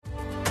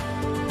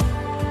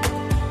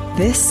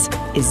This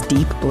is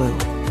Deep Blue,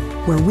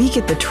 where we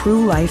get the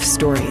true life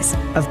stories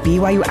of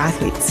BYU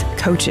athletes,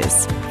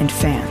 coaches, and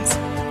fans.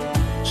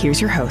 Here's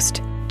your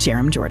host,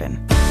 Jarom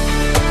Jordan.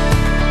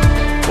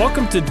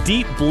 Welcome to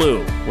Deep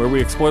Blue, where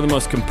we explore the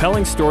most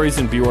compelling stories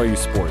in BYU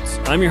sports.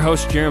 I'm your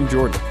host, Jarom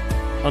Jordan.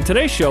 On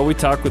today's show, we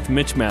talk with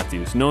Mitch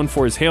Matthews, known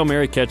for his Hail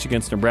Mary catch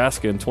against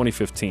Nebraska in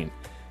 2015.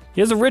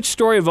 He has a rich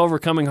story of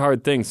overcoming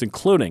hard things,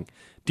 including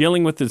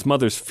dealing with his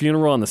mother's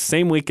funeral on the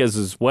same week as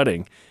his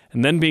wedding,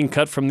 and then being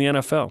cut from the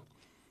NFL.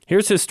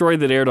 Here's his story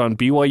that aired on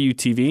BYU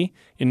TV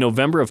in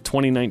November of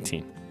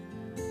 2019.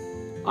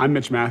 I'm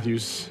Mitch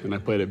Matthews, and I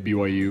played at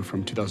BYU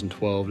from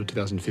 2012 to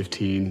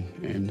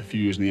 2015, and a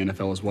few years in the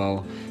NFL as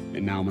well.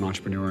 And now I'm an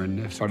entrepreneur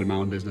and I've started my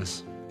own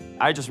business.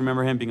 I just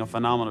remember him being a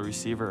phenomenal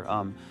receiver.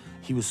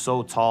 He was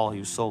so tall, he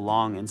was so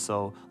long, and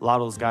so a lot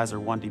of those guys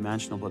are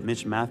one-dimensional, but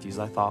Mitch Matthews,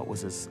 I thought,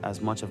 was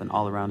as much of an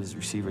all-around as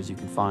receiver as you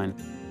can find.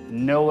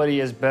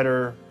 Nobody is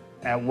better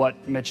at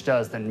what Mitch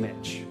does than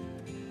Mitch.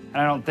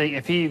 And I don't think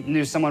if he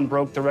knew someone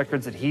broke the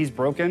records that he's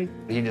broken,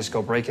 he'd just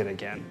go break it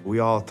again. We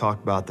all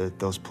talk about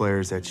those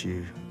players that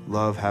you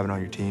love having on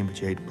your team, but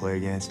you hate to play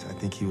against. I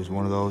think he was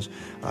one of those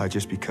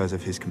just because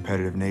of his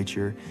competitive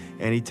nature.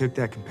 And he took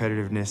that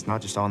competitiveness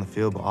not just on the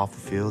field, but off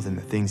the field and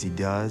the things he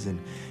does. And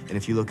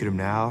if you look at him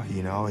now,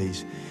 you know,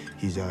 he's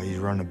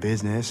running a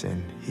business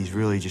and he's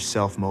really just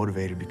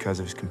self-motivated because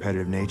of his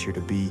competitive nature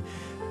to be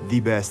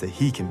the best that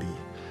he can be.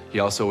 He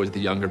also was the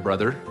younger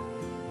brother,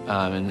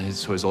 and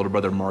his older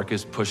brother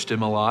Marcus pushed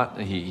him a lot.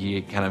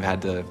 He kind of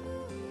had to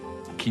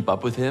keep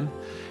up with him.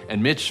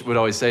 And Mitch would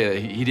always say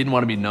that he didn't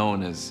want to be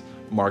known as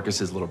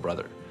Marcus's little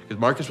brother, because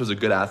Marcus was a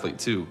good athlete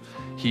too.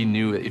 He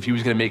knew if he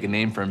was going to make a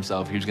name for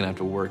himself, he was going to have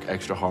to work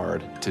extra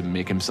hard to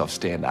make himself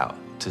stand out,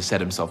 to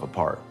set himself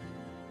apart.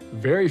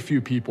 Very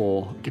few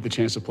people get the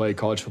chance to play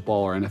college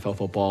football or NFL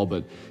football,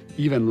 but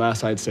even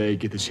less, I'd say,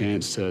 get the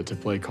chance to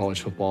play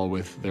college football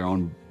with their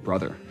own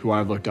brother, who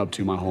I've looked up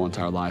to my whole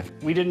entire life.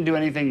 We didn't do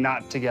anything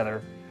not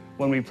together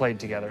when we played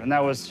together, and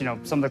that was, you know,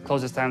 some of the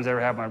closest times I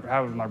ever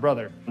had with my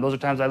brother. And those are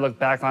times I look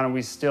back on and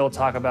we still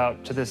talk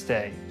about to this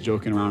day.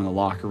 Joking around in the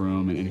locker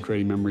room and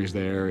creating memories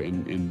there,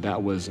 and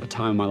that was a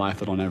time in my life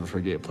that I'll never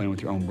forget, playing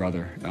with your own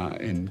brother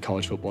in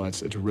college football.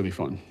 It's really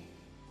fun.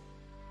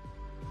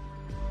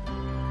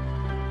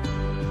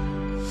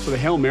 So the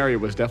Hail Mary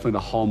was definitely the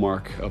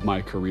hallmark of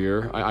my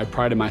career. I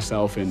prided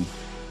myself in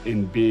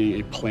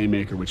being a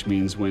playmaker, which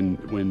means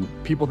when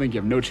people think you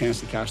have no chance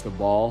to catch the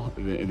ball,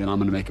 then I'm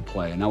going to make a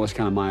play. And that was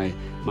kind of my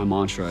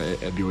mantra at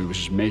BYU, was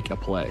just make a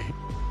play.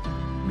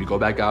 We go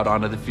back out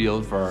onto the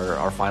field for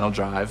our final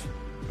drive.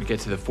 We get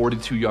to the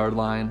 42-yard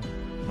line,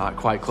 not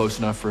quite close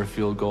enough for a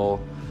field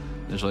goal.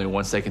 There's only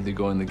 1 second to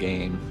go in the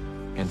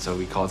game. And so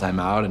we call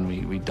timeout and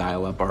we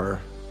dial up our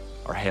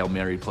Hail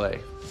Mary play.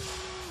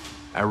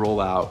 I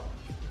roll out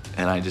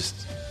and I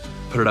just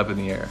put it up in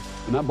the air.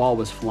 When that ball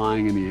was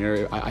flying in the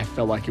air, I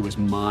felt like it was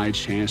my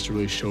chance to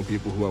really show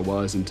people who I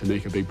was and to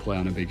make a big play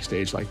on a big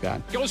stage like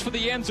that. Goes for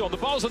the end zone. The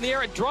ball's in the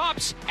air. It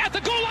drops at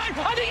the goal line.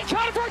 I think he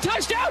counted for a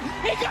touchdown.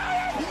 He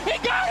got it.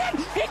 He got it.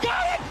 He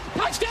got it.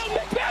 Touchdown,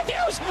 Mitch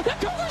Matthews. The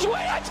Cougars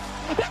win it.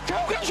 The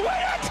Cougars win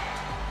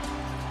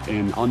it.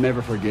 And I'll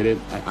never forget it.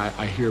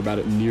 I hear about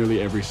it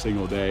nearly every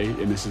single day,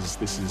 and this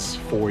is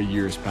 4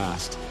 years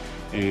past.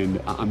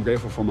 And I'm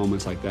grateful for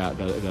moments like that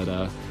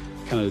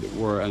kind of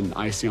were an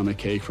icing on the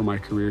cake for my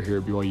career here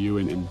at BYU.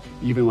 And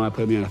even when I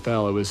played in the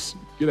NFL, it was,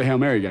 you're the Hail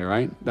Mary guy,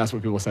 right? That's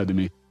what people said to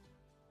me.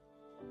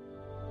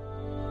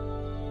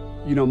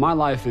 You know, my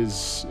life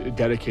is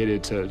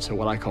dedicated to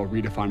what I call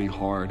redefining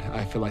hard.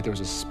 I feel like there was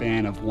a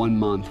span of 1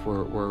 month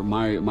where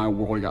my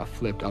world got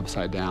flipped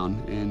upside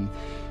down. And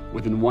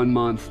within 1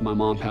 month, my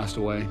mom passed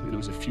away. And it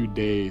was a few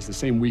days, the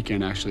same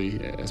weekend actually,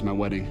 as my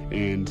wedding.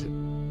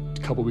 And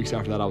a couple weeks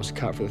after that, I was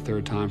cut for the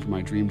third time for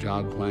my dream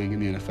job playing in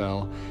the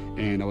NFL,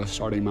 and I was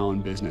starting my own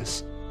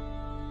business.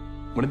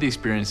 One of the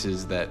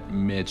experiences that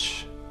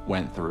Mitch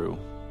went through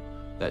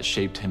that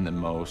shaped him the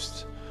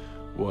most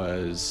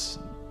was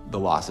the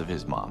loss of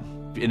his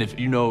mom. And if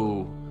you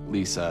know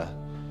Lisa,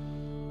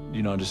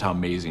 you know just how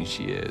amazing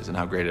she is and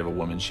how great of a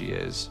woman she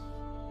is.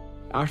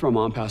 After my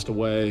mom passed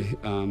away,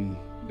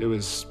 it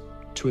was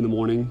 2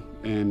 a.m,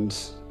 and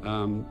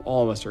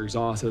all of us are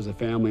exhausted as a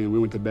family, and we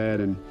went to bed,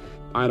 and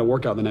I had a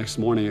workout the next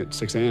morning at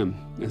 6 a.m.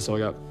 And so I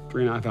got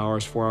 3.5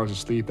 hours, 4 hours of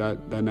sleep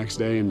that next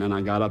day, and then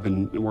I got up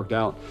and worked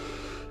out.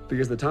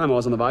 Because at the time I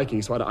was on the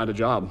Vikings, so I had a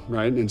job,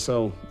 right? And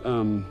so,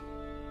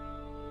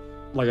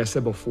 like I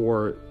said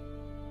before,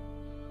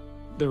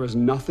 there was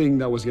nothing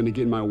that was gonna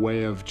get in my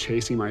way of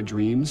chasing my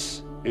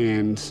dreams,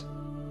 and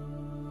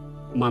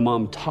my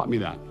mom taught me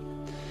that.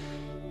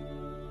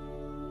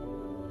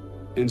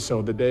 And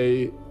so the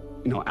day,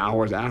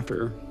 hours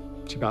after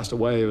she passed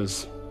away, it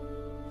was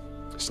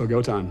still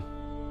go time.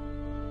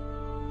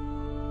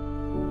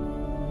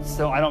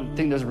 So I don't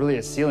think there's really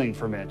a ceiling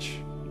for Mitch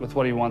with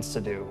what he wants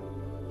to do.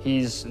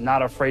 He's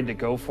not afraid to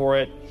go for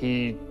it.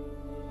 He's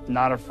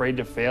not afraid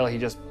to fail. He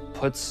just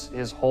puts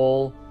his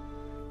whole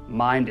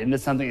mind into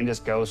something and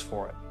just goes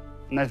for it.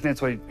 And I think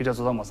that's what he does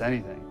with almost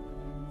anything.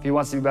 If he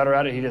wants to be better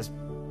at it, he just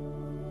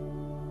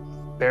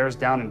bears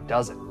down and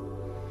does it.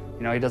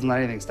 He doesn't let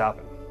anything stop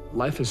him.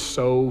 Life is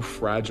so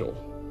fragile.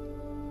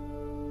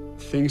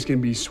 Things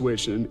can be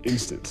switched in an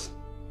instant.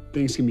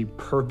 Things can be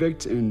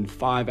perfect and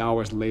 5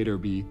 hours later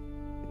be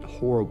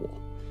horrible.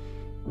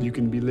 You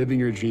can be living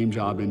your dream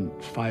job and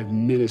 5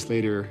 minutes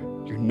later,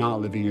 you're not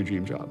living your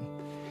dream job.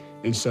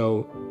 And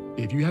so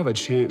if you have a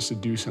chance to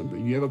do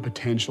something, you have a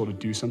potential to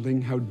do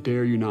something, how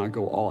dare you not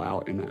go all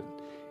out in that?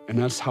 And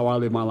that's how I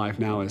live my life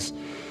now. Is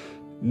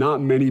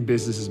not many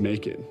businesses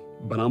make it,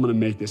 but I'm gonna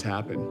make this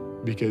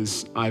happen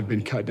because I've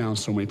been cut down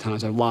so many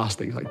times. I've lost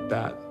things like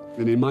that.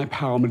 And in my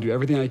power, I'm gonna do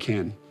everything I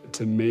can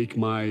to make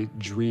my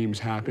dreams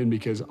happen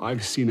because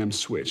I've seen them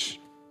switch.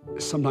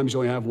 Sometimes you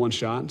only have one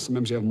shot,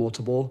 sometimes you have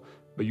multiple,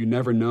 but you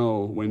never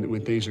know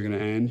when things are gonna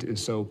end. And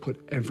so put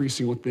every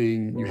single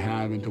thing you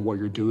have into what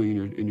you're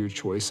doing in your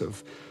choice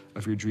of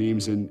your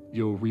dreams, and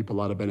you'll reap a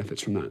lot of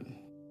benefits from that.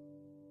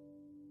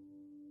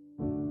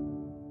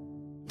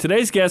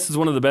 Today's guest is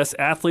one of the best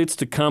athletes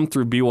to come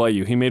through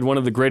BYU. He made one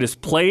of the greatest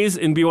plays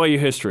in BYU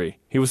history.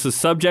 He was the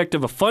subject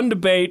of a fun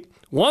debate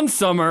one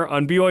summer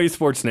on BYU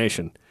Sports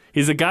Nation.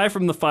 He's a guy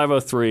from the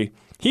 503.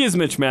 He is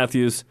Mitch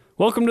Matthews.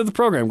 Welcome to the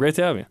program. Great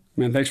to have you.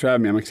 Man, thanks for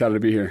having me. I'm excited to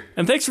be here.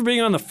 And thanks for being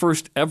on the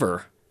first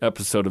ever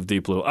episode of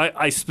Deep Blue.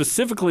 I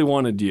specifically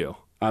wanted you.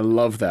 I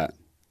love that.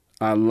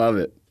 I love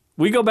it.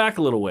 We go back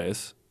a little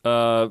ways.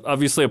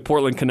 Obviously a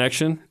Portland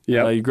connection.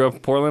 Yeah. You grew up in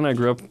Portland. I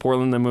grew up in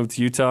Portland, then moved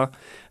to Utah.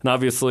 And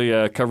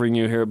obviously covering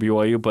you here at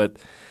BYU. But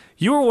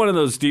you were one of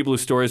those Deep Blue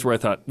stories where I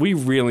thought, we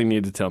really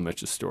need to tell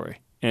Mitch's story.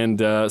 And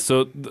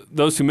so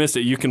those who missed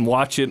it, you can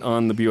watch it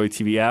on the BYU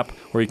TV app,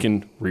 or you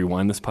can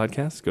rewind this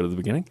podcast, go to the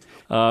beginning.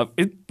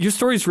 Your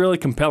story is really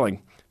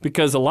compelling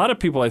because a lot of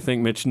people, I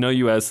think, Mitch, know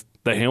you as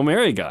the Hail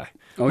Mary guy,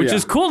 which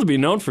is cool to be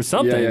known for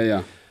something.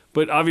 Yeah.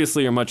 But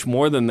obviously you're much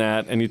more than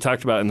that. And you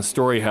talked about in the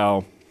story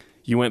how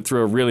you went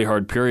through a really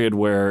hard period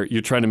where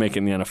you're trying to make it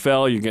in the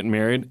NFL, you're getting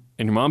married,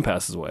 and your mom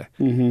passes away.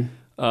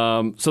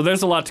 Mm-hmm. So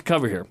there's a lot to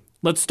cover here.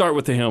 Let's start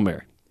with the Hail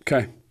Mary.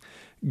 Okay.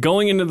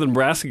 Going into the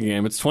Nebraska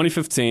game, it's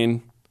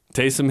 2015,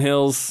 Taysom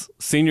Hill's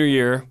senior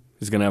year.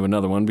 He's going to have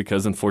another one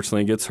because,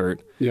 unfortunately, he gets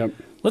hurt. Yep.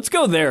 Let's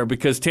go there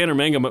because Tanner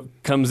Mangum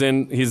comes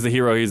in. He's the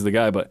hero. He's the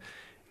guy. But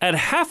at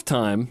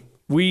halftime,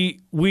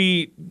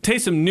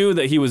 Taysom knew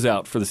that he was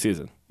out for the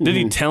season. Did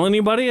he tell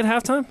anybody at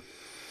halftime?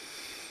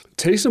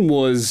 Taysom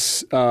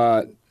was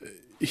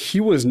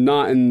he was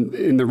not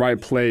in the right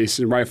place,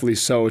 and rightfully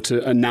so,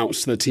 to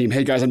announce to the team,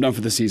 hey, guys, I'm done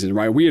for the season,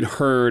 right? We had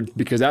heard,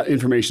 because that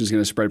information is going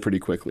to spread pretty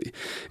quickly.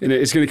 And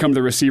it's going to come to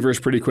the receivers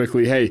pretty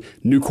quickly. Hey,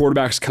 new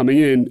quarterback's coming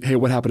in. Hey,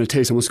 what happened to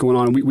Taysom? What's going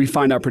on? And we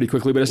find out pretty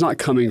quickly, but it's not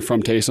coming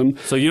from Taysom.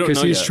 So you don't know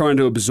because he's yet. Trying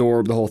to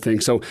absorb the whole thing.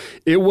 So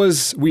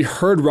we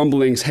heard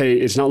rumblings, hey,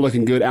 it's not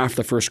looking good after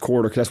the first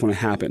quarter because that's when it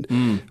happened.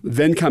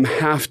 Then come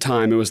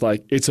halftime, it was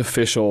like, it's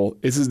official.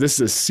 This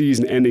is a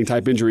season-ending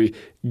type injury.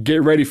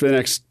 Get ready for the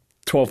next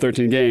 12,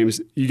 13 games,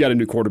 you got a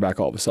new quarterback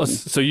all of a sudden.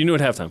 So you knew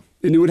at halftime?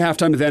 You knew at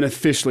halftime then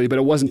officially, but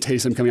it wasn't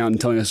Taysom coming out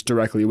and telling us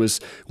directly. It was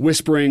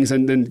whisperings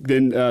and then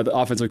the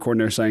offensive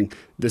coordinator saying,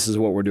 this is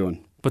what we're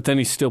doing. But then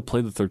he still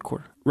played the third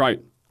quarter. Right.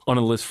 On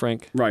a Liz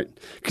Frank. Right.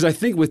 Because I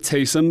think with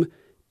Taysom,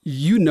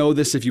 you know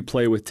this if you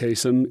play with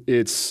Taysom,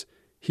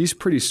 he's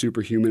pretty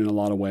superhuman in a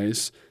lot of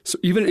ways. So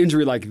even an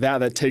injury like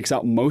that takes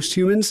out most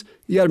humans,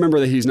 you got to remember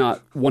that he's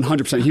not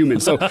 100% human.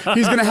 So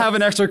he's going to have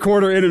an extra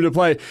quarter in him to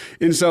play.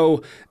 And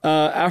so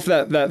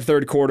after that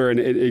third quarter, and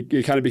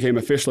it kind of became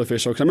official.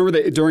 Because I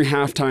remember during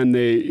halftime,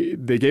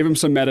 they gave him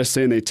some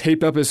medicine. They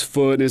taped up his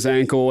foot and his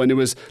ankle, and it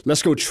was,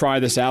 let's go try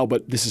this out,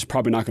 but this is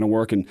probably not going to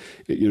work. And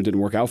it didn't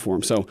work out for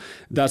him. So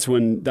that's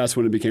when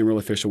it became real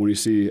official, when you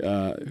see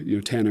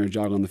Tanner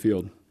jog on the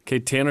field. Okay,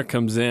 Tanner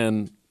comes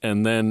in,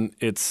 and then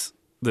it's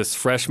this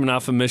freshman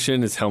off a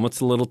mission. His helmet's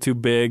a little too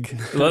big,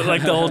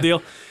 like the whole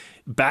deal.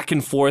 Back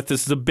and forth.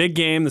 This is a big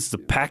game. This is a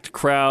packed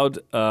crowd.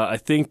 I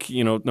think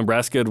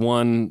Nebraska had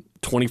won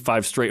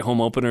 25 straight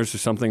home openers or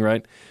something,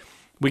 right?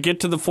 We get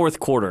to the fourth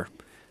quarter.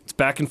 It's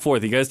back and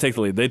forth. You guys take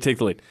the lead. They take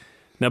the lead.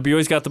 Now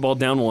BYU's got the ball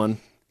down one.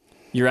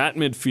 You're at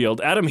midfield.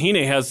 Adam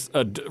Hine has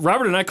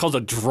Robert and I calls a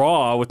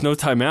draw with no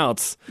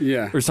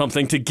timeouts or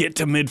something to get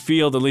to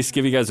midfield, at least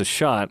give you guys a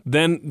shot.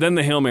 Then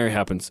the Hail Mary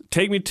happens.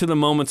 Take me to the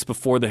moments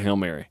before the Hail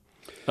Mary.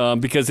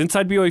 Because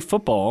Inside BYU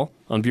Football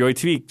on BYU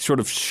TV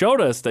sort of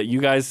showed us that you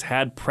guys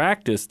had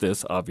practiced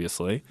this,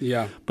 obviously.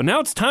 Yeah. But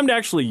now it's time to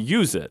actually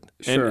use it.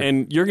 Sure.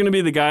 And you're going to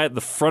be the guy at the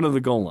front of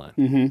the goal line.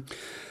 Mm-hmm.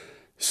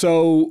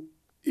 So,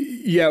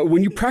 yeah,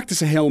 when you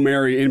practice a Hail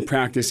Mary in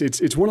practice,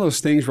 it's one of those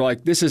things where,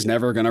 like, this is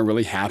never going to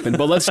really happen,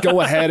 but let's go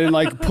ahead and,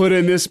 like, put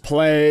in this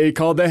play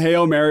called the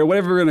Hail Mary,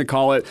 whatever we're going to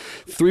call it.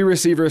 3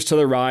 receivers to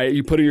the right.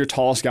 You put in your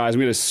tallest guys.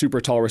 We had a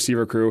super tall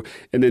receiver crew.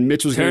 And then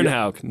Mitch was going to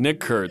Hauk, Nick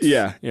Kurtz.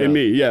 Yeah, and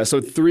me. Yeah,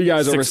 so 3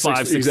 guys over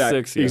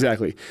 6'5", 6'6".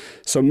 Exactly.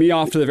 So me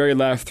off to the very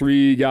left,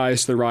 3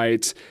 guys to the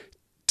right.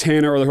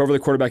 Tanner, or whoever the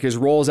quarterback is,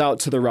 rolls out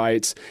to the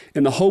right,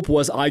 and the hope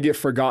was I get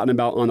forgotten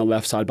about on the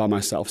left side by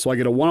myself. So I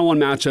get a one-on-one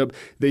matchup,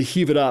 they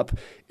heave it up,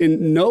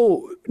 and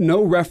no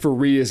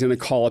referee is going to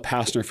call a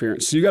pass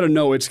interference. So you got to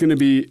know it's going to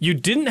be... You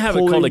didn't have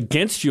it called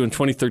against you in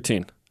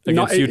 2013.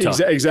 against Utah.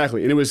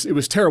 Exactly, and it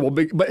was terrible.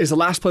 But it's the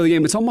last play of the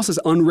game. It's almost this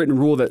unwritten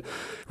rule that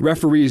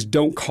referees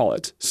don't call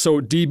it.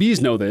 So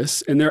DBs know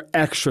this, and they're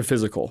extra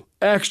physical,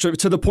 extra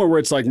to the point where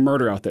it's like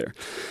murder out there.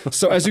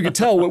 So as you can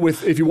tell,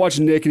 if you watch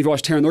Nick and if you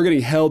watch Taron, they're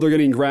getting held, they're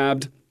getting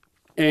grabbed.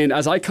 And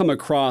as I come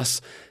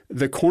across,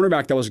 the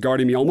cornerback that was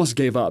guarding me almost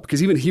gave up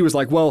because even he was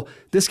like, well,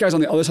 this guy's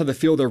on the other side of the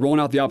field. They're rolling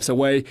out the opposite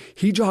way.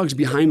 He jogs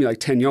behind me like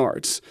 10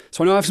 yards.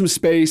 So I know I have some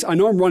space. I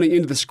know I'm running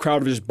into this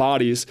crowd of just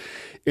bodies.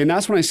 And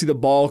that's when I see the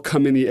ball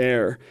come in the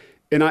air.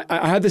 And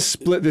I had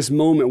this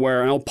moment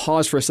where, and I'll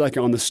pause for a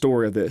second on the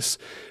story of this,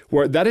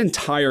 where that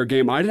entire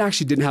game, I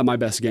didn't have my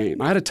best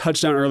game. I had a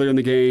touchdown earlier in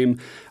the game.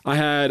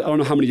 I don't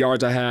know how many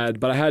yards I had,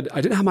 but I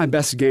didn't have my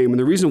best game. And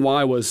the reason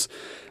why was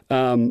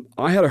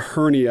I had a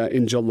hernia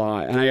in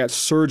July, and I got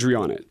surgery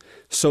on it.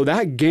 So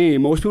that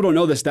game, most people don't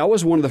know this, that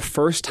was one of the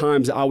first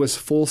times I was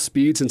full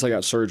speed since I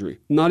got surgery.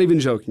 Not even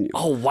joking you.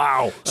 Oh,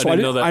 wow. So I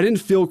didn't know that. I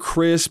didn't feel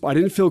crisp. I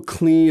didn't feel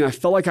clean. I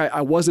felt like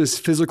I wasn't as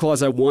physical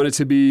as I wanted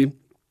to be.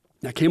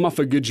 I came off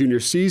a good junior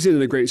season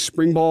and a great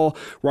spring ball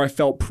where I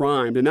felt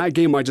primed. In that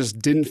game, I just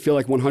didn't feel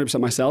like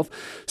 100% myself.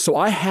 So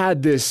I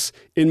had this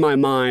in my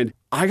mind,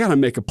 I got to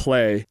make a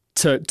play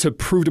to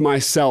prove to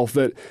myself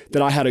that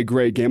I had a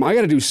great game. I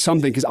got to do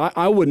something because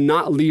I would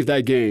not leave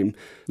that game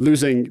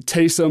losing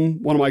Taysom,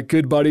 one of my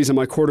good buddies and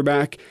my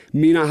quarterback,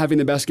 me not having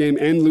the best game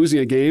and losing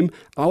a game.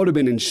 I would have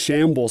been in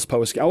shambles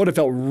post. I would have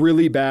felt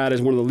really bad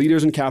as one of the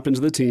leaders and captains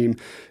of the team,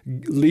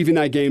 leaving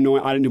that game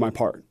knowing I didn't do my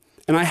part.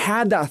 And I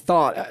had that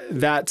thought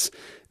that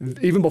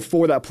even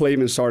before that play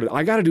even started,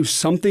 I got to do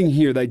something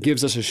here that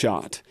gives us a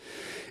shot.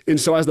 And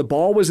so as the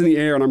ball was in the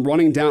air and I'm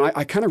running down,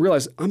 I kind of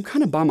realized I'm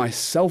kind of by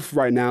myself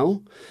right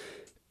now.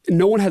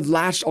 No one had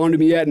latched onto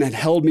me yet and had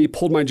held me,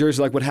 pulled my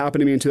jersey like what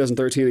happened to me in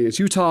 2013 against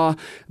Utah.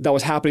 That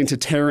was happening to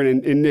Taron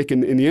and Nick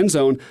in the end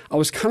zone. I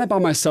was kind of by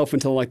myself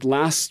until like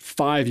last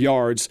 5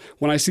 yards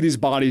when I see these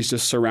bodies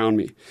just surround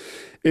me.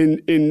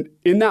 In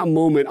that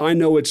moment, I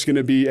know it's going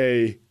to be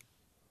a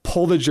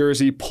pull the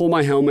jersey, pull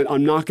my helmet.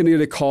 I'm not going to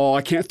get a call.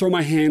 I can't throw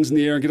my hands in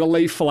the air and get a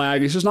late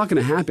flag. It's just not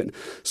going to happen.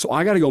 So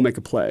I got to go make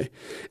a play.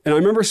 And I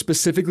remember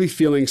specifically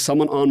feeling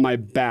someone on my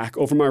back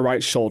over my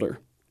right shoulder.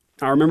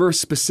 I remember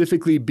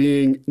specifically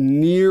being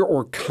near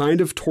or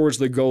kind of towards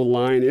the goal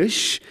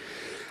line-ish.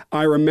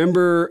 I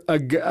remember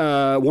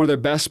one of their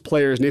best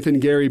players, Nathan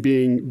Gary,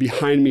 being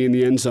behind me in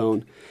the end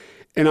zone.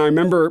 And I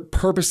remember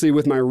purposely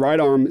with my right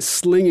arm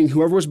slinging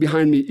whoever was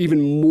behind me,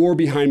 even more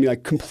behind me,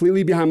 like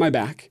completely behind my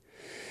back,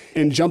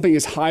 and jumping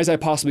as high as I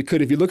possibly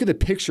could. If you look at the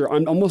picture,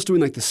 I'm almost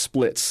doing like the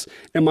splits,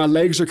 and my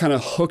legs are kind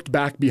of hooked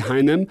back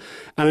behind them. And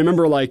I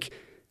remember like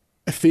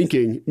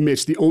thinking,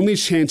 Mitch, the only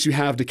chance you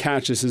have to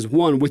catch this is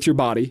one, with your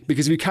body,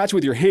 because if you catch it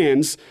with your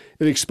hands,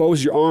 it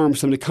exposes your arms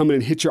for them to come in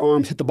and hit your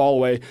arms, hit the ball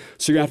away.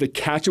 So you're going to have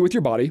to catch it with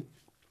your body,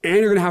 and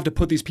you're going to have to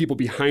put these people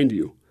behind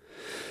you.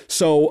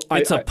 So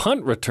it's a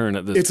punt return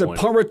at this point. It's a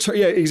punt return.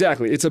 Yeah,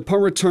 exactly. It's a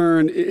punt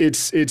return.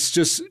 It's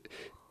just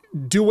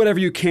do whatever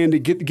you can to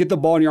get the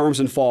ball in your arms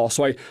and fall.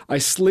 So I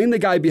sling the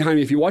guy behind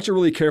me. If you watch it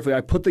really carefully,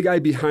 I put the guy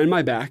behind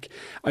my back.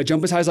 I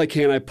jump as high as I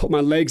can. I put my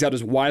legs out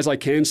as wide as I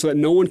can so that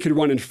no one could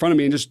run in front of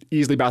me and just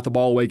easily bat the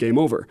ball away, game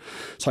over.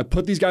 So I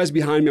put these guys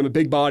behind me. I'm a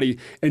big body,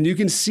 and you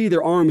can see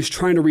their arms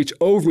trying to reach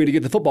over me to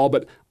get the football,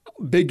 but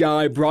big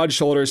guy, broad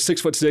shoulders,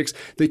 6'6",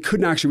 they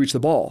couldn't actually reach the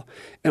ball.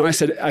 And I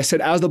said,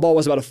 as the ball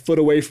was about a foot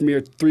away from me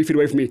or 3 feet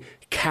away from me,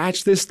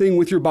 catch this thing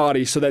with your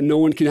body so that no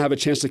one can have a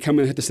chance to come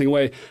in and hit this thing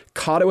away.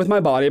 Caught it with my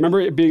body. I remember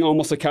it being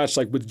almost a catch,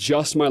 like with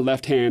just my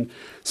left hand,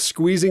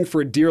 squeezing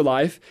for dear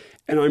life.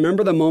 And I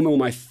remember the moment when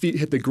my feet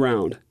hit the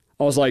ground.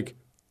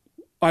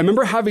 I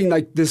remember having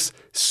like this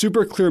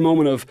super clear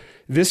moment of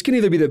this can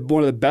either be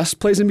one of the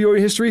best plays in BYU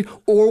history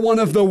or one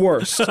of the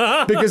worst.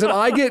 Because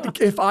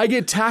if I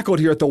get tackled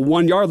here at the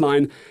 1 yard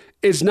line,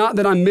 it's not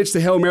that I'm Mitch the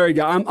Hail Mary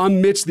guy.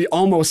 I'm Mitch the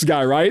almost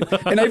guy, right?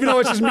 And even though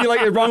it's just me,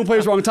 like wrong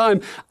place, wrong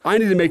time, I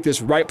need to make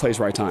this right place,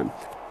 right time.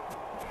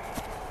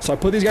 So I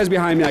put these guys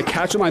behind me. I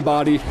catch with my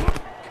body,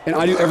 and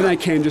I do everything I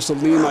can just to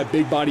lean my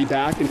big body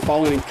back and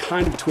fall in and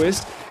kind of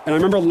twist. And I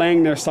remember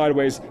laying there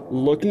sideways,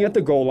 looking at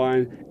the goal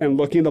line and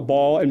looking at the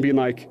ball and being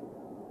like,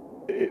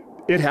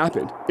 it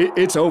happened.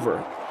 It's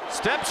over.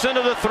 Steps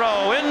into the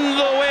throw, in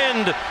the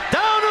wind,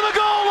 down to the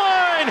goal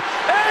line,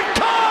 and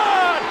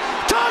caught!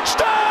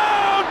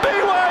 Touchdown,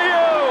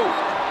 BYU!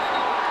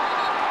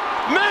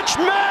 Mitch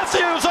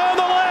Matthews on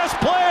the last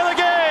play of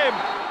the game!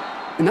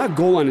 And that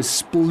goal line is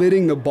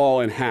splitting the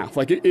ball in half.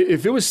 Like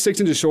if it was 6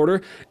 inches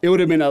shorter, it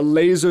would have been a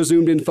laser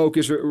zoomed in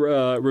focus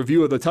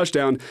review of the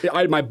touchdown.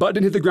 My butt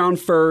didn't hit the ground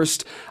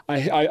first.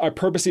 I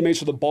purposely made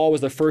sure the ball was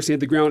the first to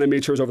hit the ground and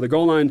made sure it was over the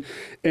goal line.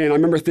 And I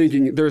remember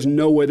thinking, there's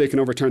no way they can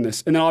overturn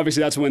this. And then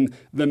obviously that's when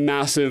the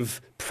massive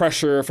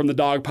pressure from the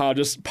dog pile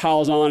just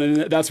piles on,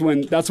 and that's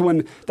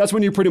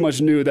when you pretty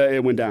much knew that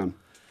it went down.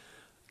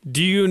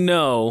 Do you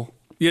know?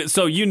 Yeah,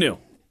 so you knew.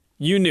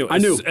 I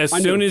knew. As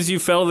soon as you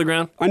fell to the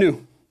ground? I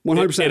knew.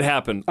 100%. It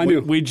happened. I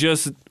knew. We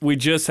just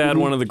had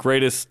one of the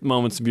greatest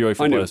moments in BYU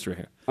football history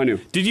here. I knew.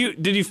 Did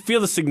you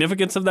feel the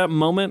significance of that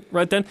moment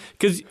right then?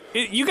 Because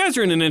you guys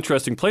are in an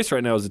interesting place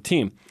right now as a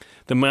team.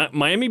 The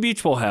Miami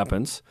Beach Bowl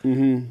happens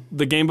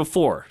the game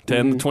before to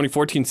end the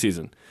 2014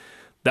 season.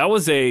 That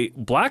was a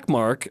black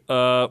mark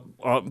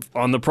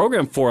on the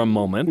program for a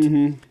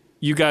moment.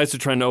 You guys are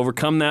trying to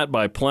overcome that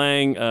by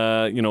playing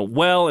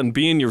well and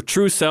being your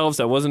true selves.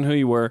 That wasn't who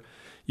you were.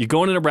 You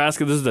go into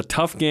Nebraska. This is a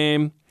tough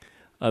game.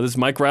 This is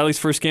Mike Riley's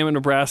first game in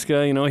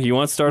Nebraska. He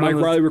wants to start. Mike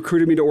Riley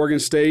recruited me to Oregon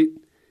State.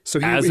 So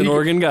an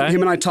Oregon guy,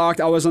 him and I talked.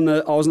 I was on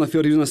the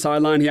field. He was on the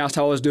sideline. He asked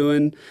how I was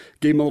doing.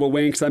 Gave him a little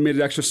wink. So I made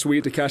it extra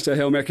sweet to catch that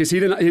Hail Mary because they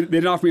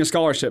didn't offer me a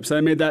scholarship. So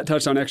I made that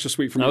touchdown extra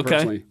sweet for me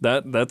personally.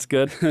 That's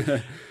good.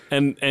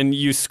 and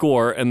you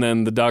score, and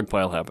then the dog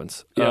pile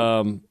happens.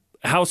 Yeah.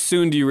 How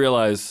soon do you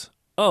realize?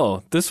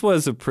 Oh, this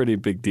was a pretty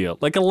big deal,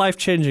 like a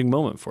life-changing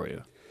moment for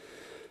you.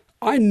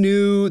 I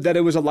knew that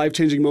it was a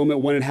life-changing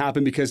moment when it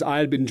happened because I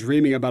had been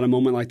dreaming about a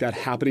moment like that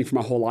happening for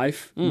my whole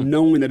life,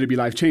 knowing that it'd be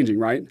life-changing,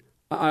 right?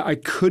 I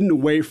couldn't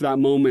wait for that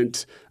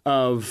moment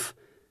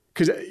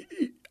because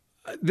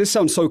this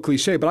sounds so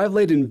cliche, but I've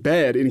laid in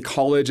bed in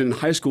college and in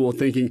high school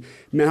thinking,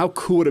 man, how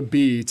cool would it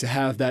be to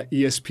have that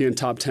ESPN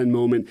Top 10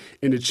 moment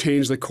and to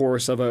change the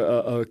course of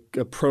a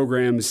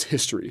program's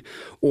history?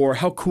 Or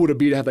how cool would it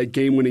be to have that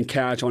game-winning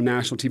catch on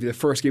national TV, the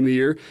first game of the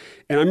year?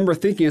 And I remember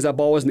thinking as that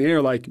ball was in the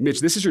air, like, Mitch,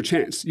 this is your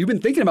chance. You've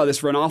been thinking about this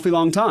for an awfully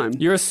long time.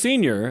 You're a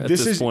senior at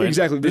this point.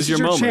 Exactly. This is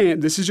your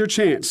chance. This is your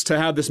chance to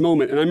have this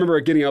moment. And I remember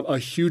getting a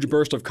huge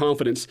burst of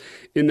confidence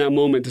in that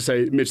moment to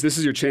say, Mitch, this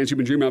is your chance. You've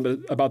been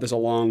dreaming about this a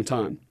long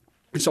time.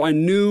 And so I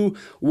knew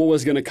what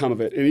was going to come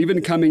of it. And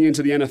even coming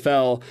into the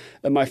NFL,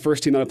 my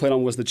first team that I played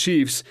on was the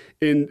Chiefs,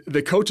 and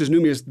the coaches knew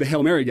me as the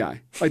Hail Mary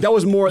guy. Like that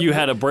was more... You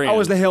had a brand. I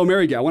was the Hail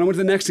Mary guy. When I went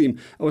to the next team,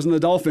 I was in the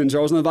Dolphins or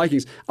I was in the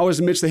Vikings, I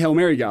was Mitch the Hail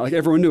Mary guy. Like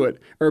everyone knew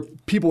it. Or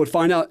people would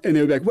find out and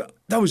they would be like, well,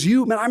 that was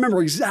you? Man, I remember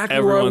exactly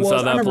where I was. Saw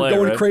that I remember play,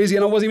 going right? crazy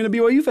and I wasn't even a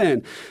BYU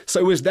fan. So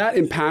it was that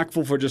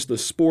impactful for just the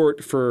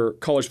sport, for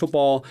college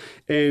football.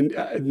 And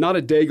not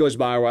a day goes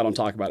by where I don't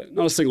talk about it.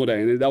 Not a single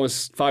day. And that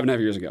was 5.5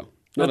 years ago.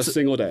 Not a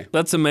single day.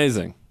 That's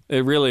amazing.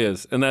 It really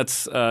is. And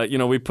that's,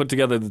 we put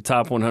together the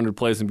top 100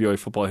 plays in BYU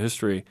football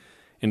history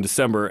in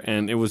December,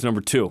 and it was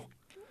number 2.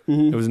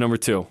 It was number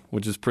 2,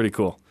 which is pretty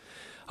cool.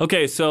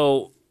 Okay,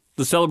 so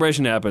the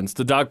celebration happens.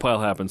 The dog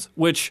pile happens,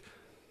 which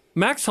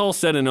Max Hall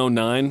said in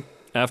 2009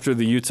 after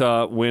the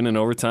Utah win in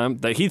overtime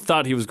that he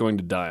thought he was going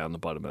to die on the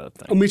bottom of that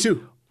thing. Oh, me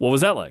too. What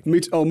was that like?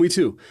 Me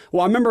too.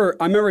 Well, I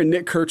remember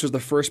Nick Kurtz was the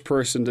first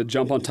person to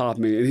jump on top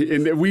of me.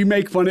 And we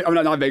make fun of,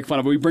 not make fun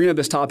of, but we bring up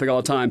this topic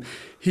all the time.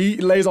 He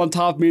lays on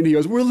top of me and he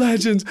goes, we're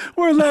legends,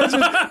 we're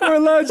legends, we're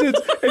legends.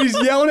 And he's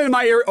yelling in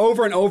my ear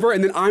over and over.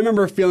 And then I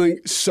remember feeling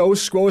so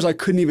squoze I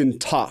couldn't even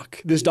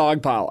talk, this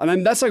dog pile.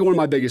 And that's like one of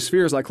my biggest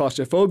fears, like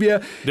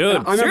claustrophobia.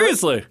 Dude,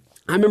 seriously.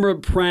 I remember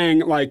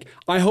praying, like,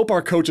 I hope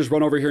our coaches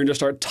run over here and just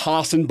start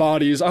tossing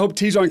bodies. I hope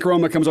Tijon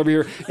Karoma comes over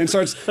here and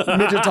starts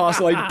midget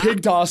tossing, like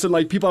pig tossing,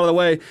 like people out of the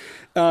way.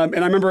 And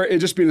I remember it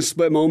just being a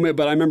split moment,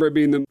 but I remember it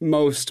being the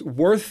most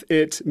worth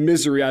it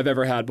misery I've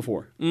ever had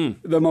before.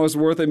 The most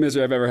worth it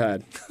misery I've ever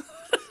had.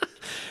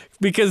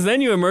 Because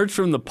then you emerge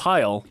from the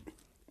pile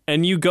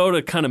and you go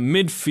to kind of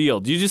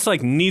midfield. You just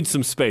like need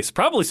some space,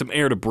 probably some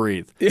air to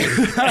breathe.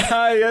 Yes,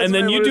 and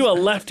then you do a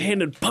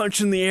left-handed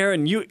punch in the air,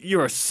 and you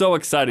are so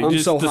excited. I'm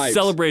just so the hyped.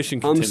 Celebration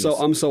continues.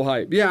 I'm so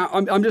hyped. Yeah,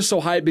 I'm just so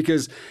hyped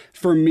because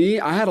for me,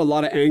 I had a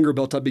lot of anger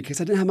built up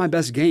because I didn't have my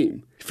best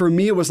game. For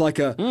me, it was like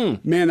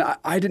man,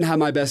 I didn't have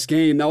my best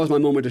game. That was my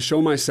moment to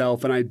show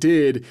myself, and I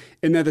did.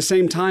 And at the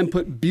same time,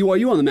 put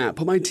BYU on the map,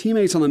 put my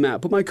teammates on the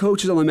map, put my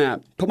coaches on the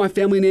map, put my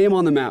family name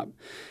on the map.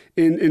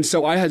 And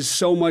so I had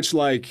so much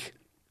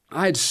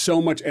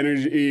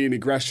energy and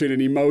aggression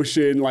and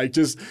emotion, like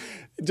just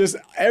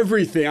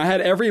everything. I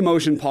had every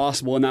emotion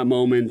possible in that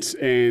moment,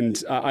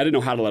 and I didn't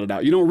know how to let it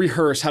out. You don't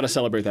rehearse how to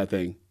celebrate that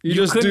thing. You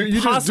just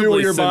do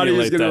what your body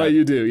is going to let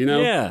you do, you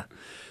know? Yeah.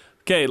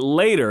 Okay,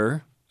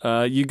 later,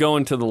 you go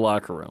into the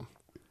locker room,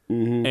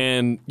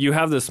 and you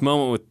have this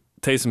moment with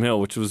Taysom Hill,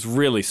 which was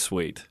really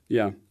sweet.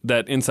 Yeah.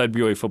 That Inside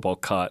BYU Football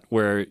caught,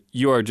 where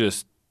you are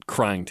just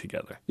crying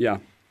together. Yeah.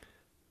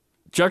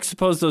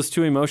 Juxtapose those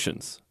two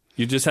emotions.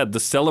 You just had the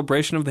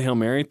celebration of the Hail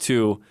Mary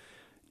to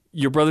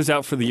your brother's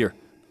out for the year.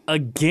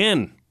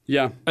 Again.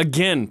 Yeah.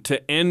 Again,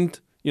 to end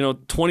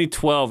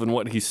 2012 and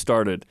what he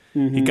started.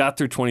 He got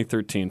through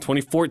 2013.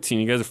 2014,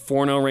 you guys are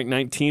 4-0, ranked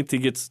 19th.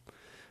 He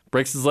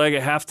breaks his leg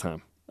at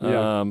halftime.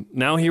 Yeah.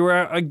 Now here we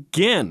are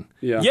again.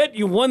 Yeah. Yet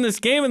you won this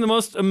game in the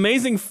most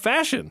amazing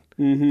fashion.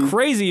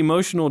 Crazy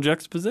emotional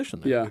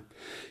juxtaposition there. Yeah.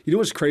 You know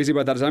what's crazy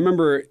about that is I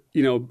remember,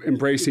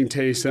 embracing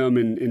Taysom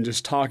and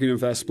just talking to him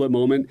for that split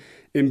moment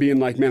and being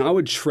like, man, I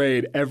would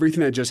trade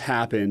everything that just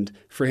happened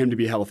for him to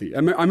be healthy. I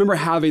remember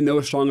having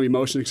those strong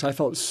emotions because I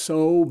felt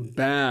so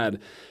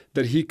bad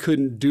that he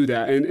couldn't do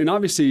that. And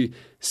obviously,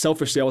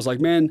 selfishly, I was like,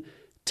 man,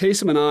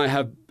 Taysom and I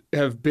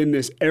have been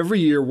this every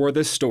year. We're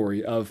this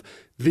story of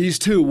these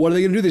two. What are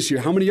they going to do this year?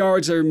 How many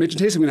yards are Mitch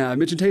and Taysom going to have?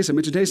 Mitch and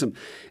Taysom.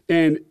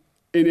 And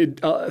And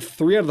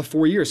 3 out of the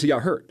 4 years he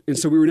got hurt. And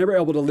so we were never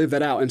able to live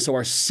that out. And so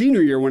our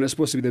senior year, when it's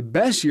supposed to be the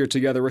best year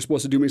together, we're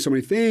supposed to do so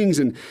many things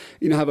and,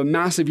 have a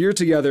massive year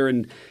together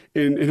and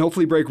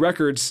hopefully break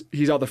records,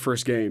 he's out the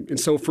first game. And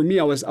so for me,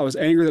 I was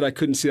angry that I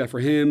couldn't see that for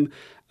him.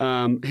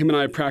 Him and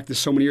I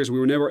practiced so many years. We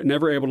were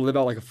never able to live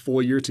out like a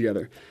full year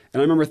together. And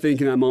I remember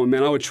thinking that moment,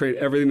 man, I would trade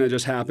everything that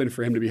just happened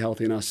for him to be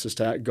healthy and us just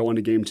to go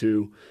into game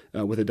 2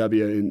 with a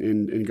W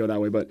and go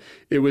that way. But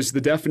it was the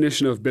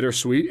definition of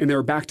bittersweet. And they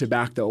were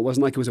back-to-back, though. It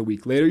wasn't like it was a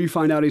week later you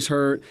find out he's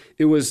hurt.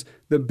 It was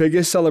the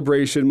biggest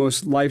celebration,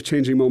 most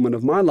life-changing moment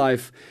of my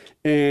life.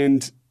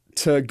 And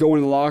to go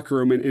in the locker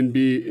room and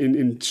be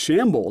in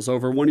shambles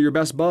over one of your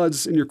best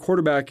buds and your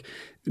quarterback,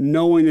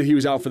 knowing that he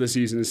was out for the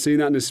season and seeing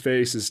that in his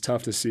face is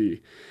tough to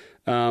see.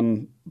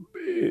 And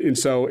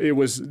so it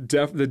was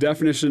the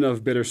definition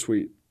of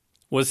bittersweet.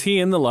 Was he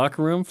in the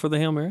locker room for the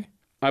Hail Mary?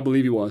 I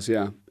believe he was,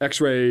 yeah.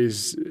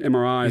 X-rays,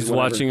 MRIs, He's whatever.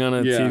 watching on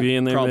a TV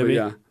in there, probably, maybe?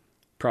 Yeah,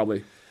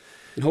 probably.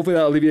 And hopefully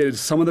that alleviated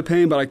some of the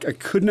pain, but I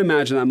couldn't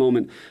imagine that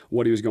moment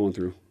what he was going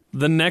through.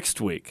 The next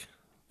week,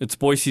 it's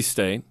Boise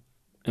State,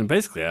 and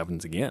basically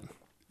happens again.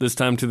 This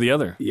time to the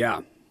other.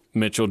 Yeah.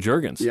 Mitchell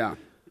Juergens. Yeah.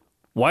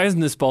 Why isn't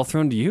this ball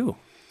thrown to you?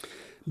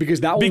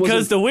 Because that one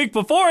Because the week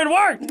before it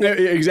worked.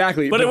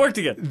 Exactly. But it worked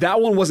again.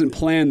 That one wasn't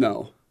planned,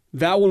 though.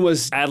 That one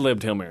was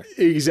Ad-libbed Hail Mary.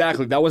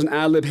 Exactly. That was an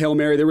ad-lib Hail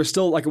Mary. There was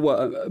still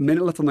a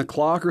minute left on the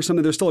clock or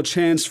something. There's still a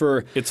chance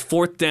for... It's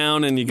 4th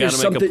down and you got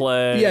to make a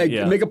play.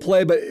 Yeah, make a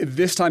play, but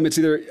this time it's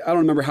either... I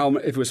don't remember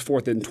if it was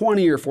 4th and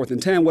 20 or 4th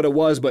and 10, what it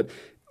was, but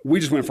we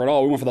just went for it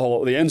all. We went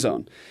for the end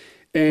zone.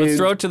 And let's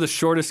throw it to the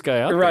shortest guy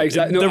out. Right,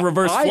 exactly. The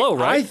reverse flow,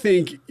 right?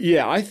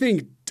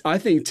 I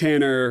think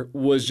Tanner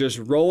was just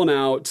rolling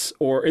out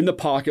or in the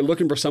pocket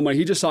looking for somebody.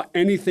 He just saw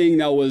anything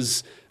that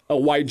was a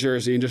white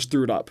jersey and just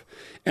threw it up.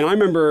 And I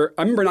remember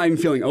not even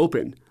feeling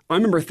open. I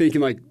remember thinking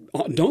like,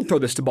 oh, don't throw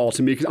this ball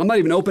to me because I'm not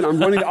even open.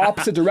 I'm running the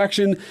opposite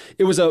direction.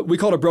 It was we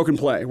called it a broken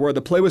play where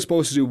the play was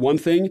supposed to do one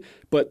thing,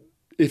 but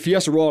if he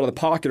has to roll out of the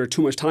pocket or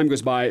too much time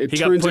goes by, it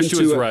turns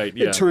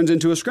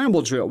into a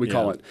scramble drill, we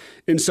call it.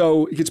 And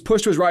so he gets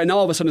pushed to his right, and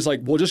all of a sudden it's like,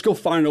 well, just go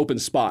find an open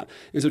spot.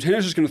 And so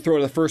Tanner's just going to throw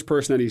it to the first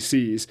person that he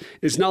sees.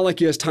 It's not like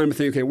he has time to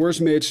think, okay,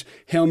 where's Mitch?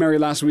 Hail Mary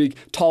last week,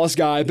 tallest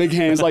guy, big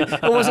hands. Like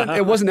it wasn't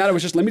that. It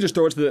was just, let me just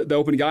throw it to the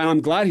open guy. And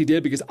I'm glad he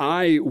did because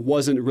I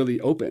wasn't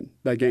really open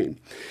that game.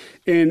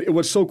 And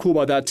what's so cool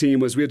about that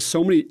team was we had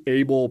so many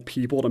able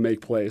people to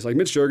make plays. Like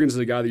Mitch Juergens is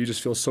a guy that you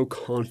just feel so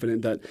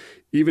confident that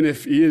even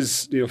if he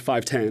is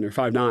 5'10" or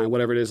 5'9",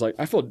 whatever it is, like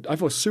I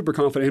feel super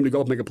confident in him to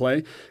go up and make a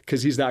play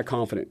because he's that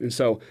confident. And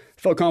so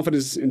I felt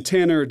confidence in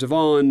Tanner,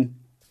 Devon,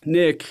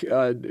 Nick,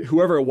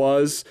 whoever it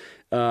was.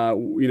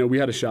 We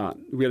had a shot.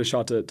 We had a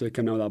shot to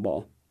come down with that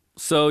ball.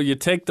 So you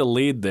take the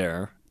lead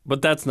there,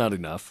 but that's not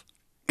enough.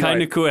 Kai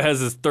Nakua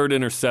has his 3rd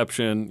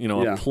interception,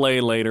 a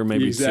play later,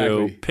 maybe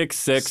 2. Pick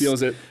 6.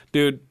 Seals it.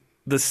 Dude,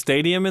 the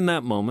stadium in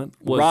that moment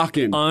was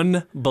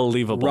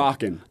unbelievable.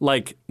 Rocking.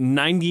 Like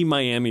 90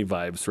 Miami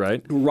vibes,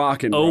 right?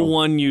 Rocking,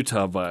 0-1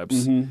 Utah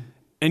vibes. Mm-hmm.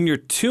 And you're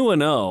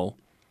 2-0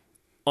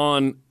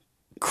 on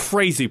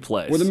crazy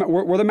plays.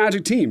 We're the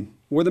Magic team.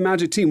 We're the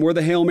Magic team. We're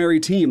the Hail Mary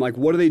team. Like,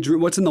 what are they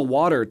doing? What's in the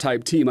water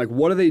type team? Like,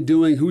 what are they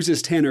doing? Who's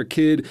this Tanner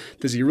kid?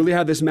 Does he really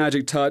have this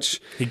magic touch?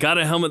 He got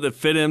a helmet that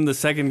fit him the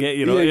second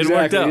game. It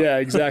worked out. Yeah,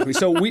 exactly.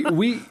 So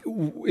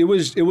it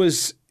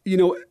was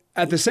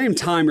at the same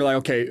time, you're like,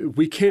 okay,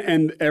 we can't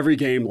end every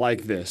game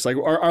like this. Like,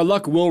 our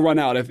luck will run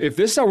out. If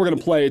this is how we're going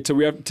to play,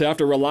 we have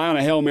to rely on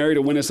a Hail Mary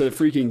to win us a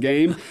freaking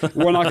game,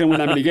 we're not going to win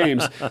that many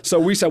games. So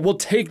we said, we'll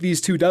take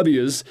these 2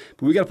 W's,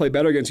 but we got to play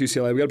better against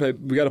UCLA.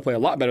 We got to play a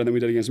lot better than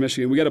we did against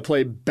Michigan. We got to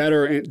play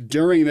better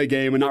during the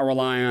game and not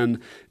rely on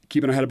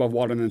keeping our head above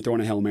water and then throwing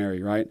a Hail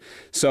Mary, right?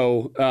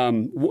 So,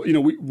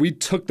 we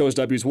took those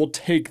W's. We'll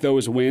take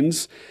those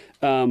wins.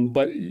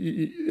 But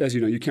as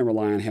you know, you can't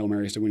rely on Hail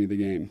Marys to win you the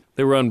game.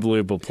 They were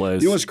unbelievable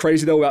plays. You know what's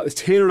crazy, though, about this?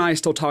 Tanner and I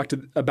still talk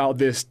about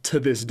this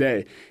to this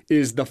day,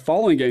 is the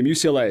following game,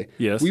 UCLA.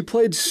 Yes. We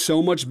played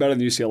so much better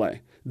than UCLA.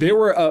 They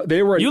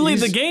were. You lead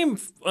the game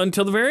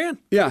until the very end?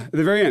 Yeah,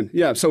 the very end.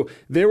 Yeah. So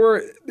they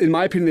were, in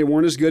my opinion, they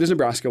weren't as good as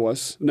Nebraska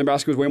was.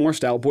 Nebraska was way more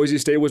stout. Boise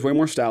State was way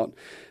more stout.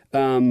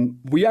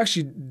 We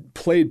actually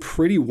played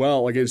pretty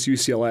well against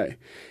UCLA.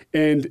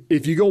 And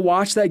if you go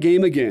watch that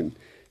game again,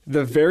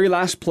 the very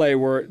last play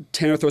where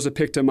Tanner throws a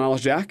pick to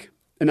Miles Jack,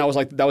 and that was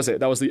it.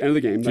 That was the end of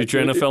the game. Future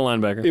NFL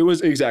linebacker. It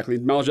was, exactly.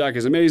 Miles Jack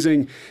is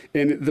amazing.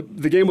 And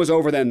the game was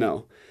over then,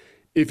 though.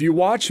 If you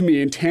watch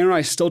me, and Tanner and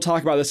I still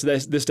talk about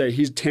this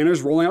day,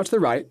 Tanner's rolling out to the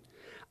right.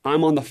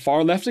 I'm on the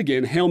far left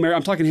again. Hail Mary.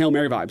 I'm talking Hail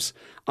Mary vibes.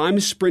 I'm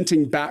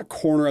sprinting back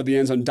corner of the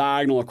end zone,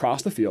 diagonal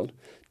across the field.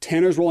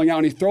 Tanner's rolling out,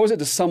 and he throws it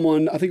to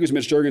someone, I think it was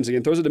Mitch Juergens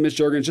again, throws it to Mitch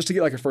Juergens just to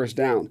get like a first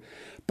down.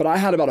 But I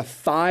had about a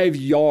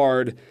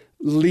 5-yard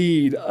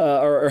lead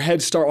or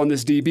head start on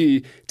this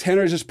DB.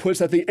 Tanner just puts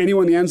that thing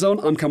anywhere in the end zone,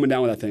 I'm coming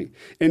down with that thing.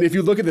 And if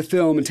you look at the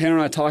film, and Tanner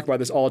and I talk about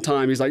this all the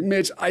time, he's like,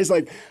 Mitch, I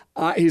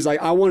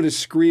wanted to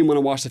scream when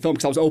I watched the film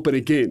because I was open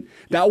again.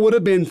 That would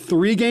have been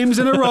 3 games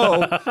in a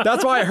row.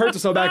 That's why it hurt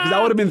so bad, because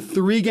that would have been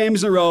 3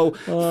 games in a row,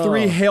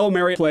 3 Hail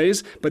Mary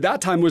plays. But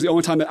that time was the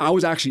only time that I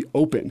was actually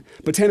open.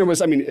 But Tanner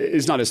was,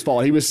 it's not his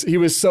fault. He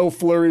was so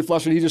flurried and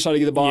flustered. He just tried to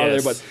get the ball out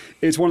of there. But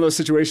it's one of those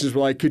situations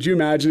where, like, could you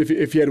imagine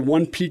if he had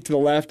one peek to the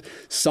left,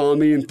 saw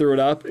me and threw it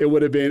up, it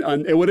would have been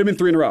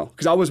 3 in a row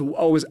because I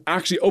was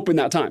actually open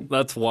that time.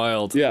 That's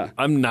wild. Yeah.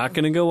 I'm not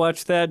going to go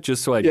watch that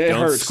just so I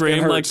don't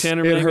scream like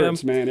Tanner Mangum. It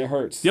hurts, man. It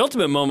hurts. The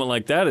ultimate moment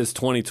like that is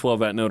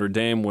 2012 at Notre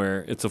Dame,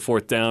 where it's a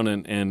 4th down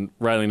and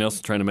Riley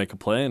Nelson trying to make a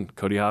play and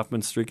Cody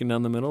Hoffman streaking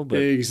down the middle. But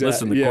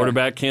listen, the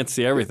quarterback can't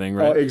see everything,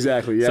 right? Oh,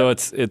 exactly, yeah. So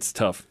it's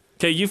tough.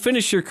 Okay, you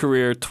finished your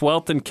career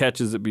 12th in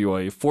catches at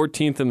BYU,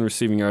 14th in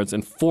receiving yards,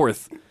 and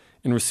 4th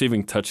in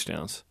receiving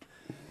touchdowns.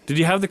 Did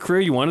you have the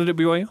career you wanted at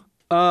BYU?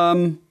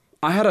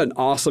 I had an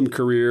awesome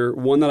career,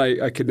 one that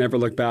I could never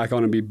look back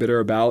on and be bitter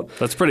about.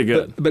 That's pretty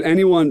good. But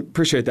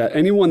appreciate that.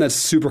 Anyone that's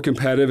super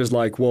competitive is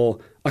like,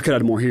 well, I could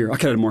add more here. I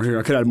could add more here.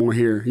 I could add more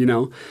here,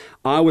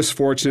 I was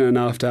fortunate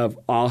enough to have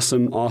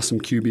awesome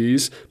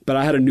QBs, but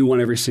I had a new one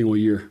every single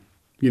year,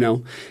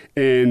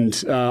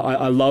 And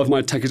I love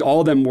my tech, because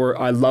all of them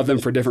I love them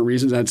for different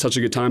reasons. I had such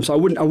a good time. So I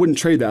wouldn't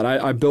trade that.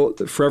 I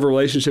built forever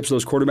relationships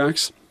with those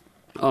quarterbacks.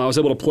 I was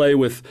able to play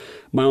with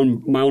my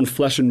own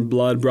flesh and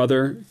blood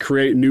brother,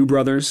 create new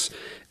brothers,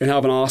 and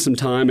have an awesome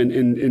time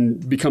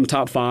and become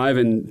top 5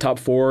 and top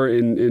 4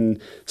 in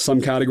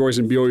some categories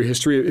in BYU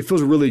history. It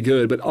feels really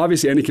good. But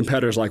obviously any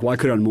competitor is like, well, I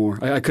could add more.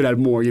 I could add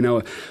more.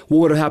 What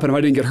would have happened if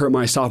I didn't get hurt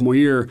my sophomore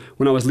year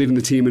when I was leading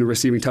the team in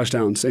receiving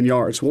touchdowns and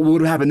yards? What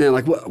would have happened then?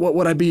 Like, what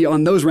would I be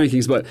on those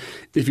rankings? But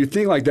if you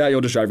think like that,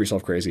 you'll just drive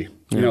yourself crazy.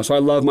 So I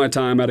love my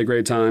time. I had a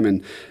great time.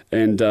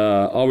 And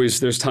always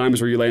there's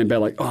times where you lay in bed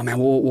like, oh, man,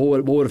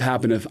 what would have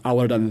happened if I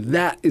would have done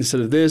that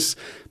instead of this?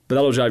 But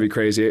that'll drive you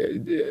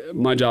crazy.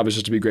 My job is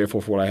just to be grateful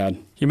for what I had.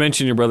 You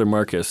mentioned your brother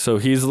Marcus. So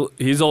he's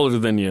older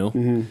than you.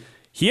 Mm-hmm.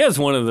 He has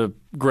one of the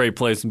great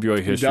plays in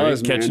BYU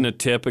history, catching a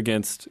tip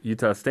against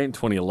Utah State in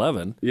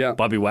 2011. Yeah.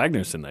 Bobby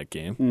Wagner's in that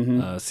game,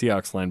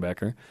 Seahawks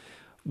linebacker.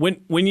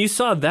 When you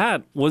saw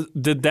that,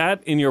 did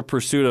that in your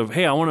pursuit of,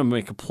 hey, I want to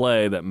make a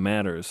play that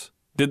matters,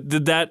 did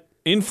that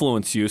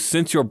influence you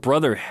since your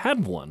brother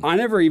had one? I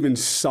never even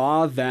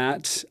saw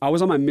that. I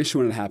was on my mission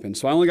when it happened,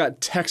 so I only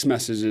got text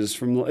messages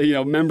from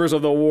members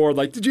of the ward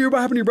like, did you hear what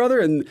happened to your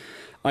brother? And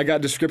I got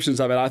descriptions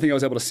of it. I think I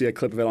was able to see a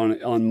clip of it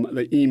on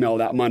the email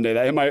that Monday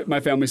that my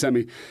family sent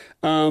me.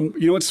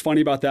 What's funny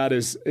about that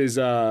is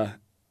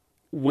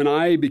when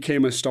I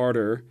became a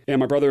starter and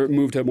my brother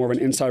moved to more of an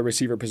inside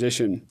receiver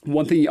position,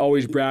 one thing he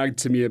always bragged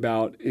to me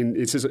about, and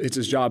it's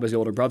his job as the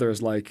older brother,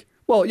 is like,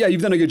 well, yeah,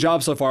 you've done a good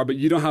job so far, but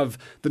you don't have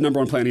the number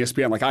 1 play on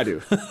ESPN like I do.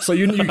 So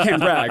you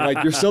can't brag.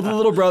 Like, you're still the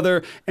little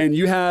brother, and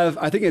you have,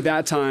 I think at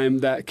that time,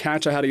 that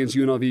catch I had against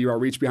UNLV where I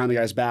reached behind the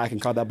guy's back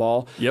and caught that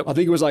ball. Yep. I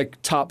think it was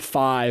like top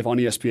 5 on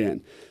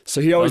ESPN.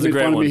 So he always made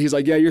fun of me. He's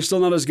like, yeah, you're still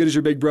not as good as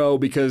your big bro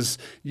because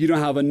you don't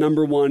have a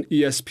number 1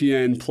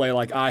 ESPN play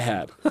like I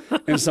had.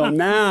 And so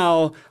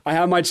now I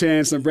have my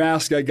chance.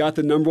 Nebraska, I got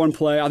the number 1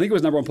 play. I think it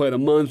was number 1 play of the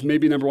month,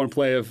 maybe number 1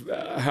 play of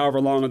however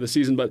long of the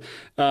season. But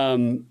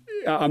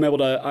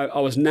I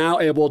was now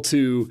able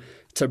to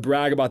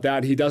brag about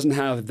that. He doesn't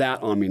have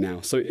that on me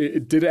now. So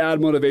did it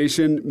add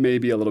motivation?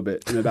 Maybe a little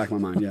bit in the back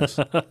of my mind, yes.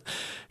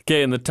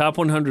 Okay, in the top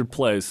 100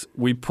 plays,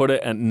 we put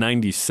it at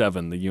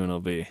 97, the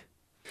UNLV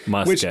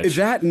must catch.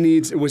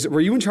 Were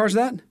you in charge of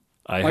that?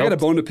 I got a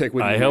bone to pick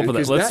with you. I help with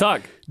that. Let's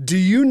talk. Do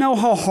you know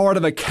how hard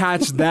of a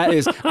catch that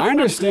is? I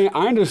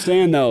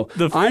understand though.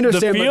 The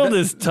field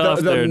is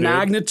tough the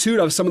magnitude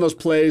of some of those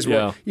plays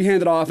where you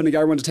hand it off and the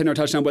guy runs a 10-yard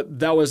touchdown, but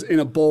that was in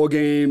a bowl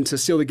game to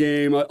seal the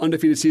game,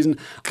 undefeated season.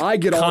 I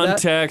get all that.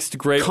 Context,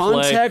 great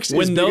play. Context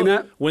is big in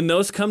that. When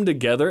those come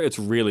together, it's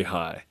really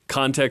high.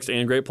 Context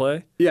and great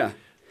play. Yeah.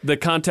 The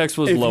context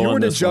was low. If you were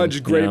to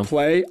judge great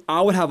play,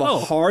 I would have a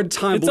hard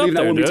time believing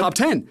that would be top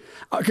 10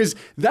 because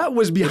that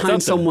was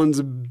behind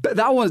someone's.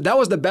 That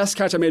was the best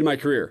catch I made in my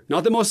career.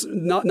 Not the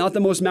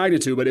most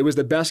magnitude, but it was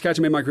the best catch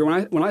I made in my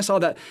career. When I saw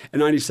that in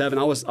 '97,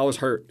 I was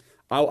hurt.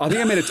 I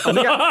think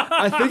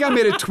I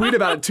made a tweet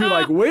about it too.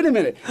 Like, wait a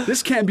minute,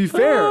 this can't be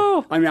fair.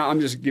 I mean, I'm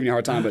just giving you a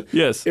hard time, but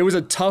yes, it was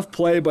a tough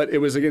play. But it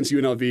was against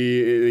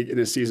UNLV in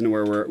a season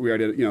where we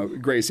already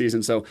had, great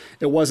season. So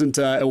it wasn't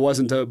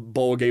a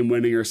bowl game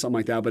winning or something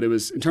like that. But it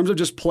was in terms of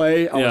just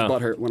play. I was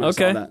butthurt when I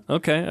saw that.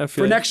 Okay, I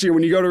feel for next year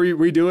when you go to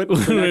redo it.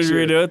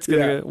 Redo it. It's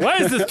gonna why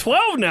is this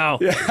 12 now?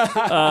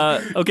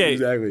 Okay,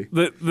 exactly.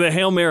 The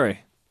Hail Mary.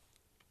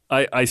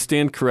 I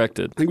stand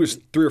corrected. I think it was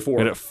 3 or 4. We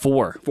had it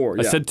 4. 4,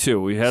 yeah. I said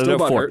 2. We had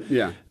Still it at 4.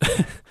 Yeah.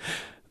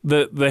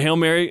 The Hail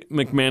Mary,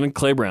 McMahon and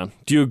Clay Brown.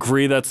 Do you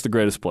agree that's the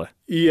greatest play?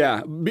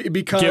 Yeah,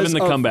 because given the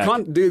comeback.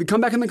 The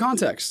comeback in the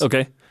context.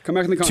 Okay.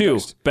 Comeback in the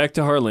context. 2, back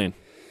to Harline.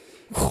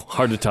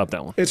 Hard to top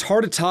that one. It's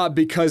hard to top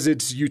because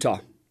it's Utah.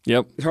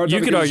 Yep.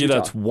 You could argue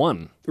that's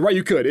 1. Right,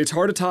 you could. It's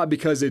hard to top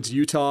because it's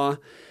Utah.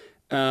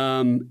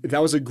 That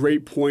was a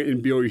great point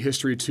in BYU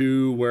history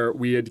too, where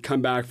we had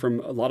come back from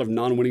a lot of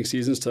non-winning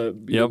seasons to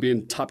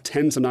being top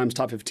 10, sometimes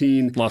top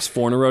 15. Lost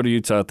 4 in a row to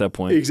Utah at that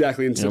point.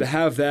 Exactly, and so to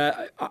have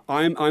that,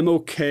 I'm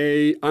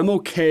okay. I'm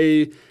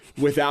okay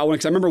with that one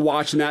because I remember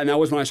watching that, and that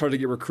was when I started to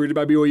get recruited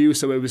by BYU,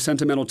 so it was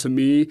sentimental to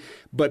me.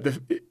 But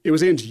it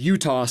was against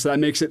Utah, so that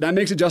makes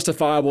it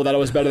justifiable that it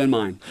was better than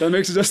mine. That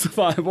makes it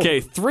justifiable. Okay,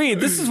 3.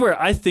 This is where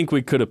I think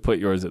we could have put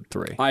yours at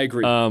 3. I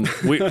agree. Of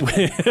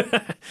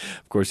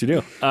course you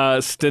do.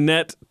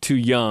 Stinnett to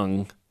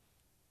Young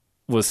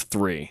was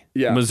 3.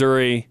 Yeah.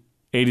 Missouri,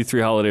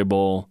 83 Holiday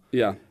Bowl.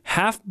 Yeah.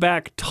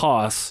 Halfback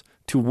toss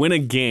to win a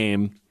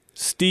game.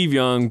 Steve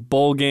Young,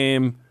 bowl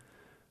game.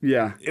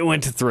 Yeah. It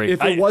went to 3.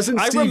 If it wasn't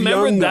Steve I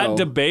remember Young, that though,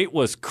 debate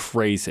was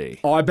crazy.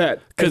 Oh, I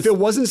bet. If it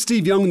wasn't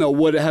Steve Young, though,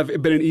 would have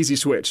been an easy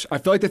switch. I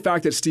feel like the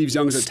fact that Steve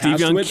Young's attached Steve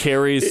Young to it,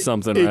 carries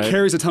something, right? It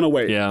carries a ton of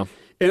weight. Yeah.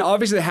 And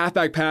obviously the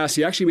halfback pass,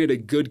 he actually made a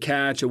good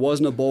catch. It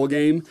wasn't a bowl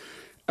game.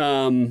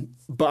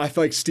 But I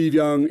feel like Steve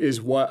Young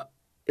is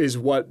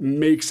what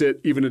makes it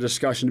even a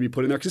discussion to be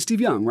put in there. Because Steve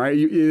Young, right?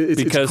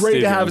 It's great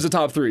Steve to have Young. as a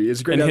top 3.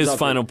 It's great And to have his as a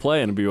top final 3.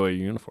 play in a BYU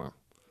uniform.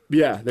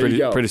 Yeah, there you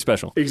go. Pretty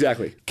special.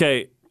 Exactly.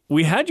 Okay,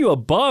 we had you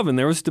above, and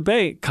there was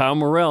debate. Kyle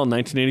Morrell,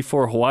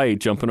 1984 Hawaii,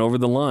 jumping over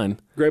the line.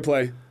 Great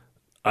play.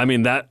 I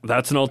mean,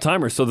 that's an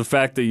all-timer. So the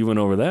fact that you went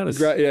over that is...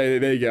 Yeah,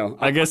 there you go.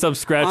 I guess I'm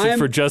scratching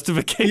for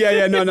justification.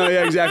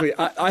 Yeah, exactly.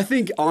 I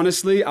think,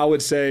 honestly, I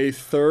would say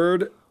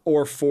 3rd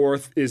or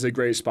 4th is a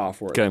great spot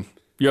for it. Okay.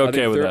 You're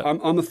okay with that?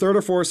 On the 3rd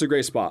or 4th is a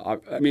great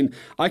spot. I mean,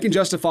 I can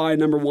justify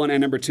number 1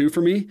 and number 2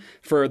 for me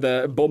for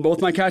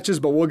both my catches,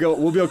 but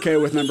we'll be okay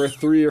with number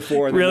 3 or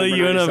 4. And really,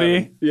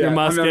 UNLV? Yeah, your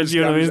Moscow's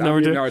UNLV is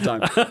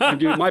number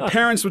 2. My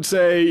parents would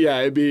say,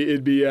 it'd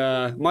be.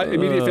 My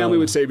immediate family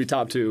would say it'd be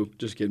top 2.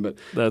 Just kidding, but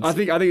I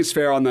think it's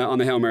fair on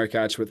the Hail Mary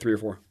catch with 3 or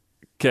 4.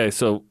 Okay,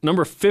 so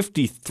number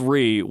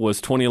 53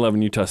 was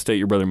 2011 Utah State.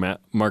 Your brother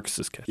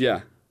Marcus's catch.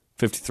 Yeah,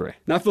 53.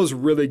 That feels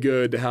really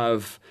good to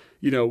have.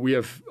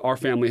 Our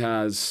family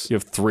has. You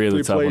have 3 of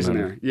the top plays 100. in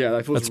there. Yeah,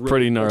 that feels that's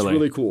pretty gnarly. That's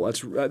really cool.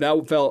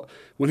 That felt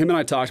when him and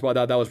I talked about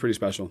that. That was pretty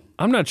special.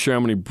 I'm not sure how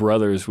many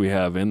brothers we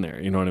have in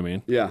there. You know what I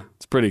mean? Yeah,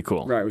 it's pretty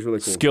cool. Right, it was really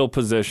cool. Skill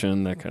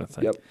position, that kind of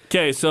thing. Yep.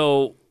 Okay,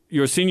 so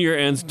your senior year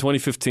ends in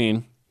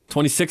 2015.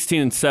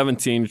 2016 and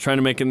 17, you're trying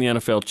to make it in the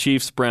NFL.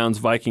 Chiefs, Browns,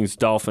 Vikings,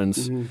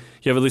 Dolphins. Mm-hmm.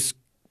 You have at least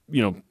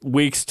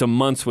weeks to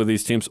months with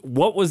these teams.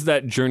 What was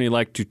that journey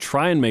like to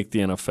try and make the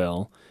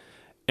NFL?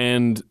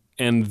 And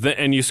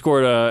you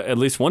scored at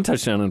least 1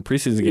 touchdown in a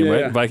preseason game,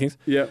 right? Yeah. Vikings?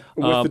 Yeah,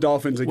 with the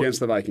Dolphins against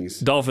the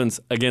Vikings. Dolphins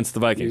against the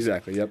Vikings.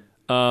 Exactly, yep.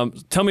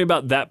 Tell me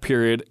about that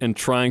period and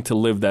trying to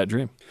live that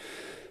dream.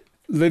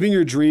 Living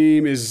your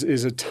dream is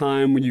a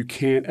time when you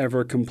can't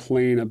ever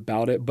complain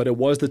about it, but it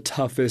was the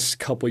toughest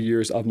couple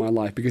years of my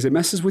life because it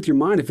messes with your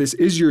mind. If this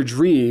is your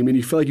dream and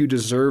you feel like you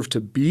deserve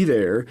to be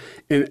there,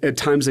 and at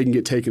times they can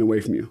get taken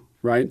away from you.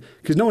 Right?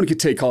 Because no one could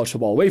take college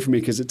football away from me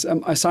because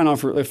I sign on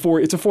for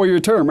it's a 4-year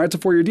term, right? It's a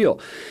 4-year deal.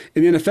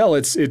 In the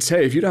NFL, it's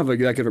hey, if you don't have that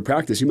good of a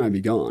practice, you might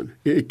be gone.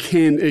 It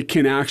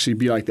can actually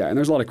be like that. And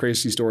there's a lot of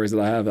crazy stories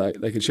that I have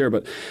that I can share,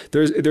 but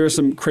there are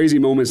some crazy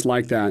moments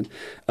like that.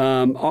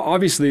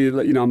 Obviously,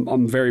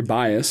 I'm very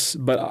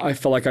biased, but I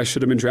felt like I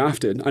should have been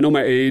drafted. I know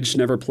my age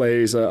never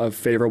plays a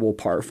favorable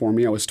part for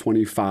me. I was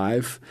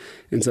 25.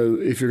 And so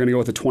if you're going to go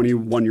with a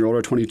 21-year-old or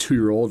a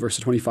 22-year-old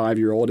versus a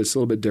 25-year-old, it's a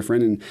little bit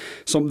different. And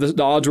so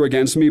the odds were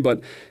against me,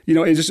 but it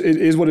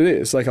is what it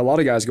is. Like a lot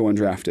of guys go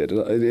undrafted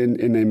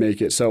and they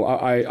make it. So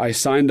I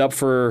signed up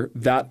for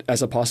that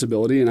as a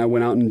possibility, and I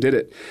went out and did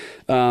it.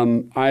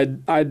 I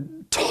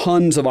had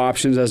tons of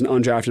options as an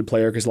undrafted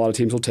player because a lot of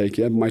teams will take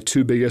you. My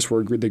 2 biggest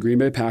were the Green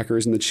Bay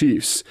Packers and the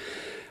Chiefs.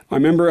 I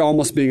remember it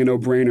almost being a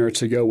no-brainer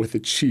to go with the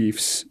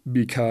Chiefs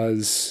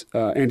because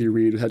Andy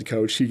Reid, head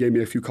coach, he gave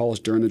me a few calls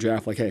during the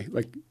draft like, hey,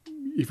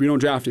 if we don't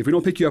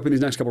pick you up in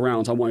these next couple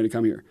rounds, I want you to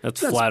come here. That's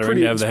flattering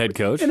to have the head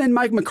coach. And then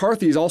Mike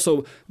McCarthy is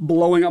also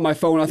blowing up my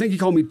phone. I think he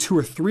called me 2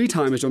 or 3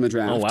 times during the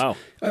draft. Oh, wow.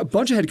 A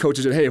bunch of head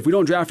coaches said, hey, if we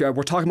don't draft you,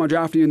 we're talking about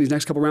drafting you in these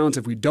next couple rounds.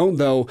 If we don't,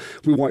 though,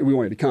 we want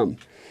you to come.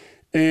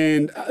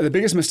 And the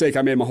biggest mistake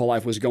I made my whole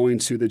life was going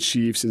to the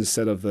Chiefs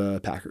instead of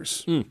the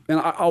Packers. And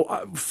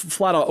I'll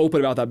flat out open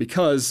about that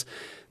because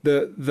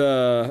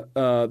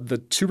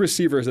the 2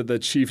 receivers that the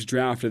Chiefs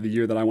drafted the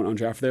year that I went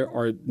undrafted there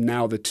are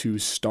now the 2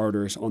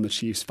 starters on the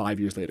Chiefs 5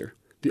 years later.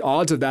 The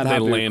odds of that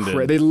happening,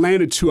 they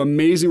landed 2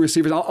 amazing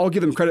receivers. I'll give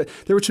them credit.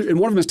 There were 2, and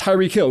one of them is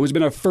Tyreek Hill, who's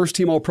been a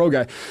first-team All-Pro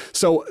guy.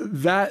 So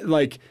that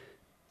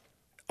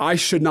I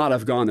should not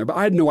have gone there. But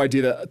I had no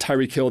idea that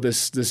Tyreek Hill,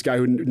 this guy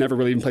who never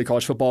really even played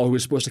college football, who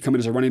was supposed to come in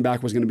as a running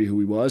back, was going to be who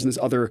he was. And this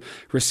other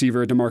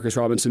receiver, Demarcus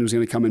Robinson, was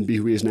going to come and be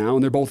who he is now.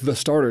 And they're both the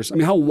starters. I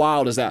mean, how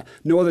wild is that?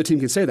 No other team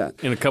can say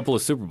that. In a couple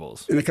of Super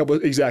Bowls.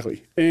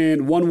 Exactly.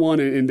 And 1-1,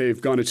 and they've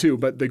gone to 2.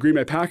 But the Green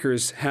Bay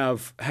Packers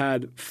have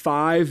had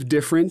 5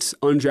 different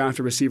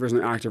undrafted receivers on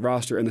their active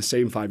roster in the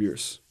same 5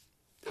 years.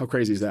 How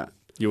crazy is that?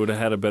 You would have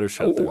had a better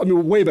shot there. I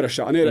mean, way better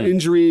shot. I mean,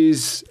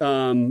 injuries.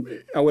 I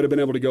would have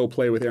been able to go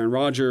play with Aaron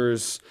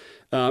Rodgers.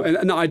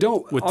 And no, I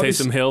don't. With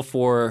Taysom Hill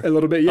for a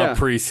little bit, yeah. A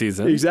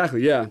preseason.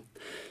 Exactly, yeah.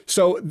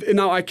 So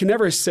now I can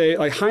never say,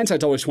 like,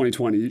 hindsight's always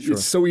 20/20. Sure.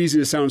 It's so easy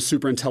to sound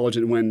super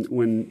intelligent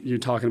when you're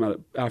talking about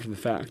it after the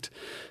fact.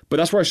 But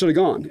that's where I should have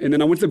gone. And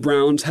then I went to the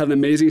Browns, had an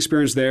amazing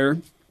experience there,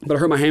 but I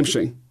hurt my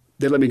hamstring.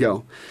 They let me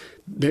go.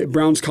 The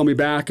Browns called me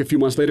back a few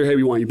months later. Hey,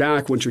 we want you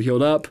back once you're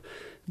healed up.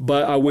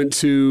 But I went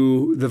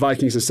to the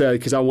Vikings instead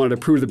because I wanted to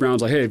prove to the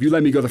Browns, like, hey, if you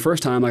let me go the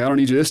first time, like, I don't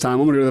need you this time.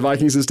 I'm going to go to the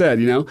Vikings instead,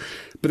 you know?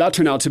 But that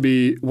turned out to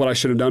be what I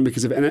should have done,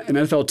 because if an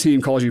NFL team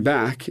calls you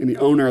back and the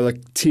owner of the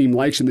team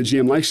likes you and the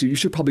GM likes you, you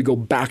should probably go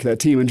back to that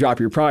team and drop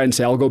your pride and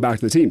say, I'll go back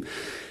to the team.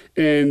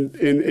 And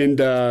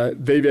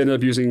they've ended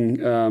up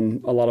using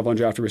a lot of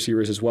undrafted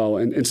receivers as well.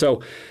 And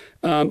so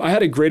I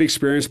had a great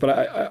experience, but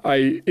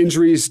I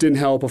injuries didn't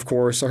help, of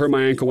course. I hurt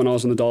my ankle when I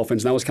was on the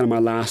Dolphins, and that was kind of my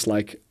last,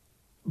 like,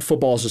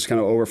 football is just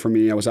kind of over for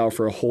me. I was out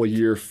for a whole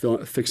year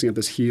fixing up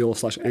this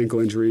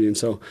heel/ankle injury. And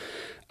so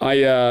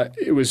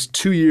it was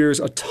 2 years,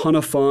 a ton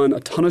of fun,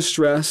 a ton of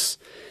stress.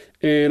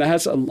 And I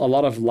had a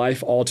lot of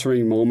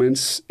life-altering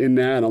moments in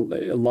that, and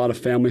a lot of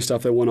family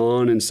stuff that went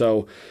on. And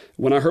so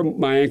when I hurt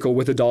my ankle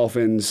with the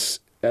Dolphins,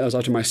 that was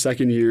after my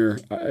second year,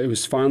 it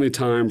was finally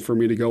time for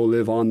me to go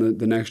live on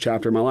the next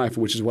chapter of my life,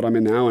 which is what I'm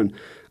in now. And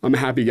I'm a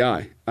happy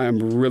guy. I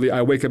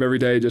wake up every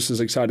day just as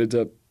excited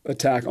to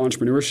attack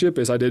entrepreneurship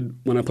as I did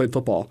when I played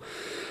football.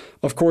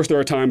 Of course, there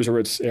are times where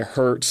it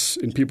hurts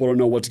and people don't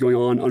know what's going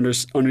on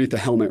underneath the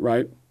helmet,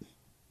 right?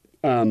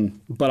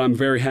 But I'm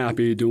very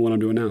happy doing what I'm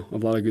doing now. I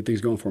have a lot of good things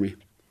going for me.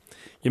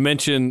 You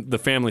mentioned the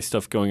family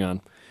stuff going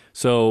on.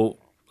 So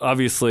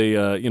obviously,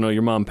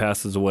 your mom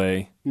passes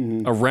away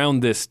around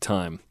this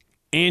time,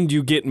 and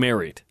you get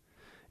married.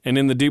 And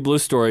in the Deep Blue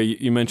story,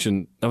 you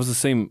mentioned that was the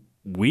same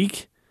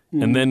week,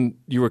 and then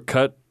you were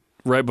cut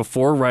right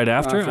before, right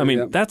after. I mean,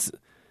 yeah.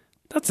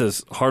 That's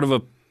as hard of a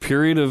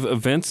period of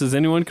events as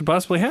anyone could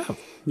possibly have.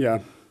 Yeah.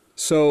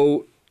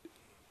 So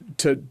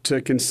to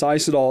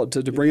concise it all,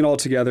 to bring it all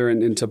together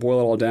and to boil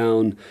it all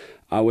down,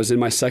 I was in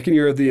my second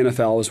year of the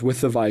NFL. I was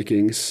with the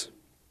Vikings.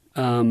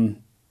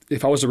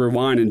 If I was to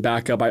rewind and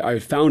back up, I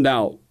found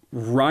out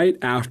right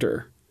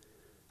after,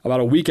 about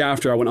a week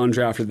after I went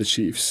undrafted to the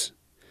Chiefs,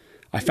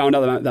 I found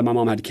out that my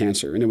mom had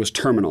cancer, and it was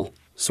terminal.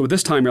 So at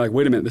this time, you're like,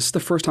 wait a minute, this is the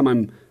first time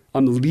I'm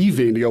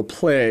leaving to go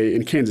play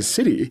in Kansas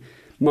City.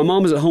 My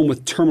mom is at home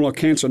with terminal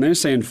cancer, and they're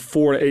saying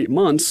 4 to 8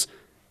 months.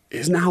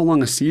 Isn't that how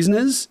long a season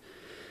is?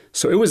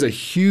 So it was a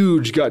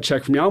huge gut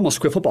check for me. I almost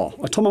quit football.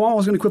 I told my mom I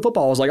was going to quit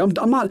football. I was like,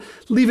 I'm not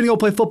leaving to go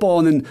play football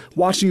and then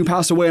watching you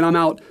pass away, and I'm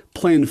out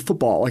playing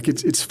football. Like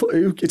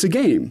it's a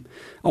game.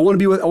 I want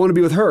to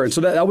be with her, and so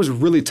that was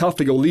really tough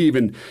to go leave,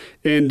 and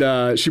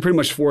she pretty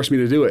much forced me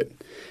to do it.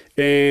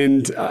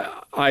 And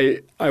I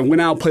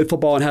went out, played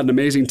football, and had an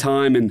amazing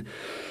time.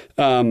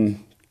 And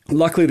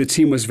luckily, the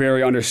team was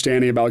very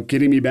understanding about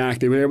getting me back.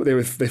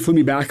 They flew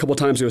me back a couple of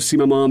times to go see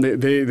my mom.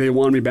 They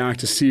wanted me back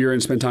to see her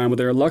and spend time with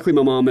her. Luckily,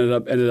 my mom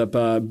ended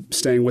up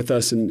staying with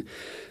us and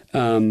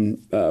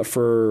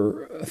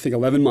for I think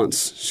 11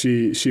 months.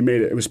 She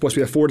made it. It was supposed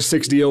to be a 4 to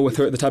 6 deal with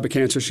her, the type of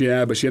cancer she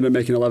had, but she ended up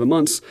making 11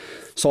 months.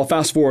 So I'll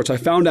fast forward. So I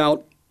found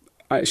out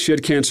she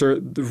had cancer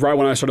right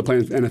when I started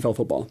playing NFL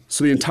football.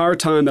 So the entire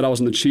time that I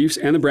was in the Chiefs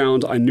and the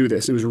Browns, I knew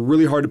this. It was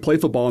really hard to play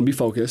football and be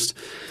focused,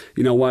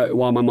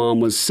 while my mom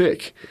was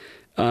sick.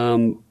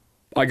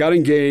 I got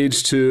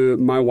engaged to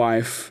my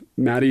wife,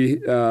 Maddie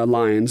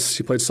Lyons.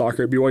 She played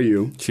soccer at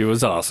BYU. She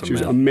was awesome. She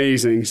was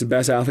amazing. She's the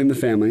best athlete in the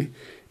family.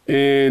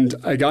 And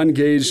I got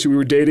engaged. We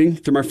were dating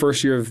through my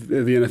first year of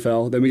the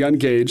NFL. Then we got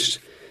engaged.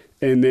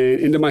 And then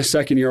into my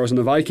second year, I was in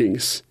the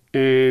Vikings.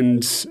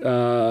 And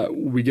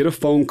we get a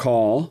phone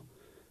call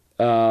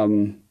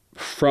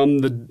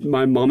from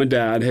my mom and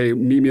dad. Hey,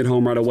 meet me at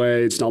home right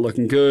away. It's not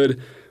looking good.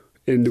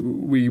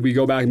 And we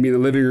go back and meet in the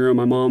living room.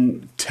 My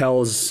mom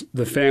tells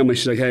the family,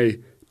 she's like, hey,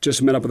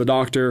 just met up with the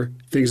doctor.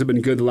 Things have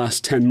been good the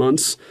last 10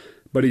 months.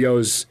 But he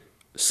goes,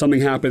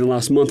 something happened in the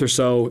last month or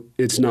so.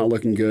 It's not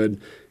looking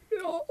good.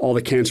 All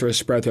the cancer has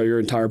spread throughout your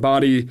entire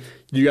body.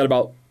 You got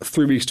about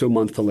 3 weeks to a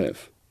month to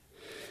live.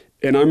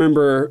 And I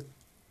remember,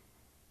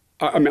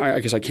 I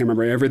guess I can't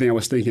remember everything I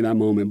was thinking at that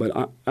moment, but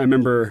I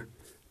remember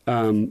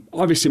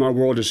obviously my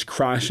world just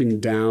crashing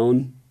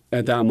down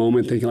at that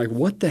moment, thinking like,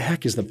 what the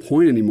heck is the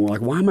point anymore?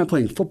 Like, why am I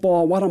playing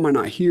football? Why am I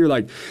not here?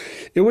 Like,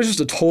 it was just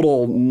a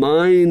total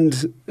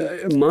mind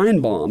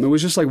bomb. It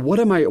was just like,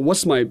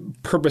 what's my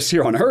purpose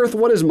here on earth?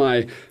 What is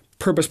my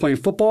purpose playing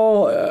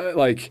football?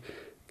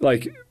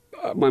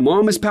 My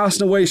mom is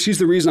passing away. She's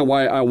the reason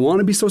why I want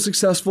to be so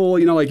successful.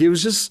 It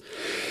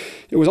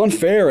was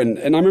unfair. And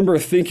I remember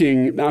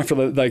thinking after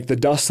the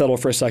dust settled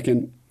for a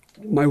second,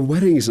 my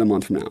wedding is in a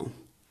month from now.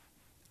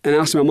 And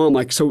asking my mom,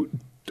 like, so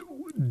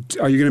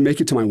are you going to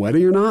make it to my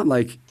wedding or not?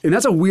 Like, and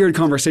that's a weird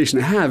conversation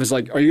to have. Is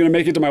like, are you going to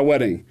make it to my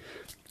wedding?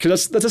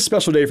 Because that's a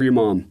special day for your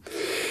mom.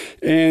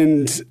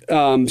 And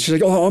she's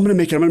like, oh, I'm going to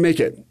make it. I'm going to make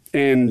it.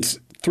 And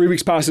 3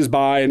 weeks passes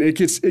by, and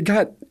it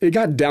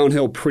got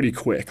downhill pretty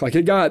quick. Like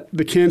the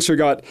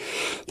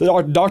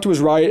doctor was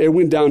right. It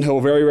went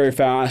downhill very, very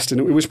fast, and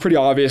it was pretty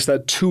obvious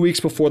that 2 weeks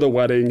before the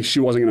wedding, she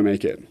wasn't going to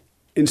make it.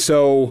 And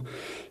so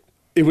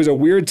it was a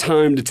weird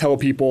time to tell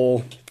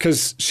people,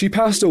 because she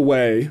passed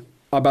away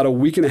about a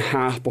week and a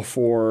half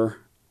before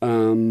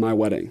my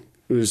wedding.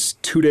 It was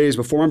 2 days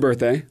before my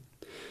birthday.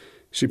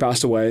 She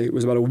passed away. It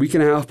was about a week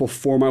and a half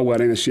before my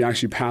wedding that she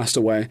actually passed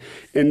away.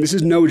 And this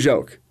is no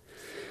joke.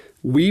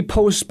 We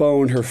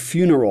postponed her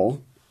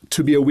funeral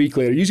to be a week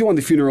later. Usually want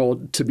the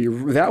funeral to be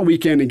that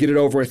weekend and get it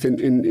over with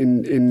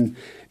and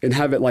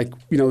have it like,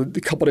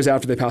 a couple days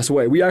after they pass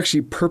away. We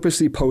actually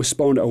purposely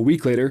postponed a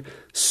week later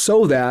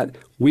so that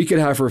we could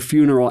have her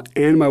funeral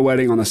and my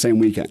wedding on the same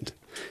weekend.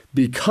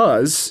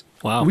 Because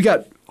we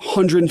got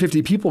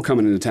 150 people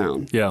coming into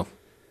town. Yeah.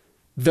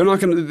 They're not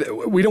going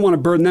to, we don't want to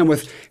burden them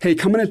with, hey,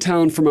 come into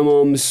town for my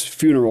mom's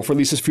funeral, for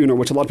Lisa's funeral,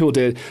 which a lot of people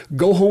did,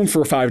 go home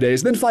for 5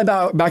 days, then fly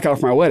back out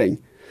for my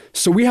wedding.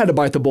 So we had to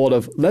bite the bullet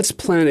of, let's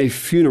plan a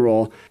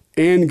funeral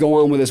and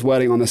go on with this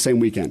wedding on the same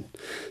weekend.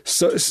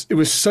 So it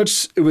was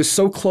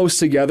so close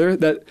together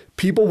that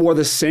people wore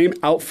the same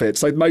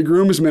outfits. Like my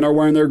groomsmen are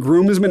wearing their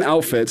groomsmen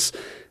outfits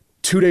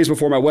 2 days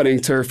before my wedding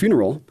to her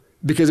funeral,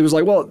 because it was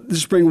like, well,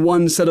 just bring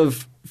one set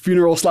of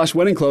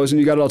funeral/wedding clothes and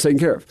you got it all taken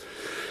care of.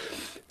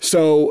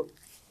 So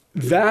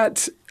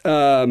that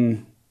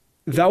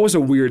was a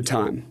weird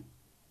time,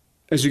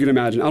 as you can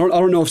imagine. I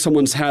don't know if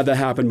someone's had that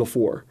happen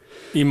before.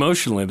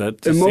 Emotionally,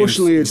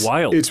 it's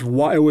wild. It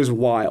was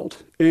wild,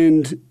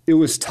 and it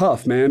was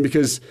tough, man.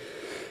 Because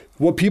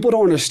what people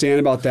don't understand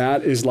about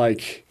that is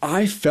like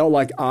I felt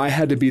like I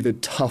had to be the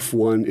tough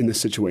one in the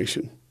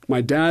situation.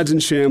 My dad's in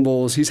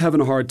shambles; he's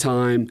having a hard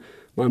time.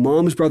 My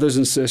mom's brothers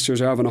and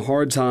sisters are having a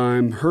hard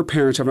time. Her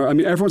parents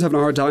everyone's having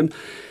a hard time.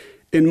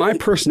 In my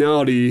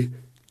personality,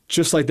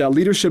 just like that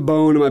leadership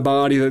bone in my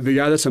body, the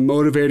guy that's a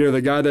motivator,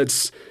 the guy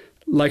that's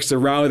likes to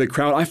rally the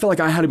crowd, I felt like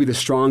I had to be the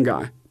strong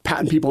guy,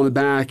 patting people on the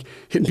back,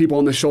 hitting people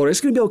on the shoulder.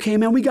 It's going to be okay,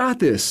 man. We got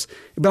this.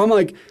 But I'm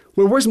like,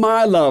 well, where's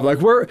my love? Like,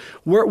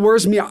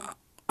 where's me?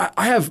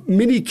 I have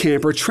mini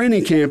camp or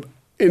training camp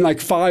in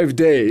like 5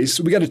 days.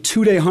 We got a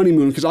 2-day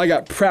honeymoon because I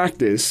got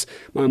practice.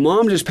 My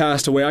mom just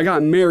passed away. I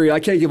got married. I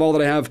can't give all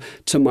that I have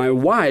to my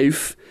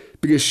wife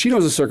because she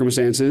knows the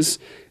circumstances.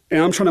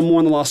 And I'm trying to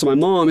mourn the loss of my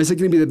mom. Is it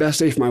going to be the best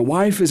day for my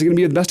wife? Is it going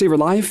to be the best day of her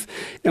life?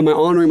 Am I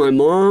honoring my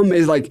mom?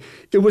 It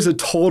was a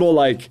total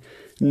like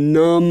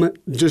numb,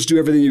 just do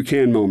everything you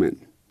can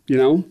moment,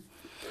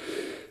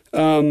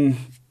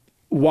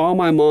 While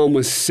my mom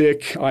was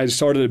sick, I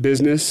started a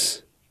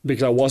business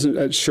because I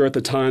wasn't sure at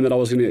the time that I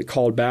was going to get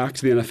called back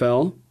to the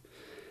NFL.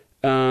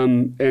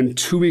 And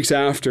 2 weeks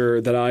after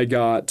that I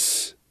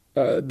got,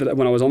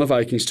 when I was on the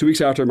Vikings, 2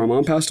 weeks after my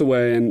mom passed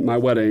away and my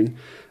wedding,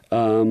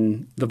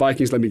 the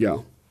Vikings let me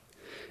go.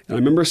 And I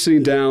remember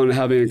sitting down and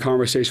having a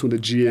conversation with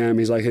the GM.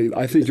 He's like, hey,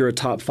 I think you're a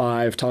top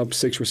 5, top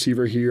 6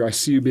 receiver here. I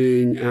see you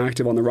being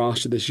active on the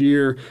roster this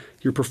year.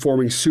 You're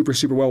performing super,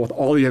 super well with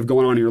all you have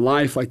going on in your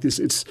life. Like this,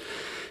 it's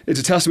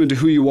a testament to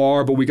who you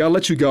are, but we got to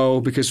let you go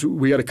because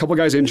we got a couple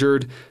guys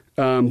injured,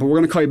 but we're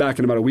going to call you back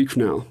in about a week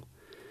from now.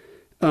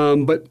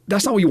 But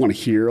that's not what you want to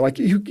hear. Like,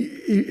 I'm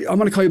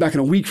going to call you back in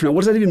a week from now.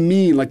 What does that even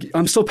mean? Like,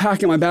 I'm still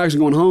packing my bags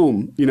and going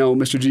home,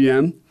 Mr.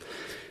 GM.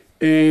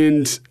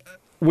 And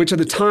which at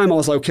the time I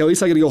was like, okay, at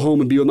least I got to go home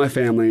and be with my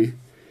family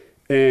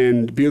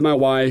and be with my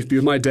wife, be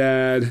with my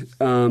dad,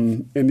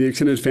 and the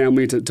extended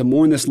family to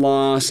mourn this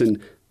loss.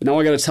 And now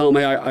I got to tell them,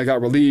 hey, I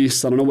got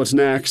released. I don't know what's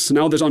next. So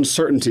now there's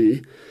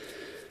uncertainty.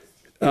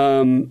 At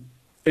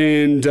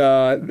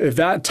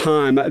that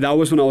time, that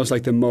was when I was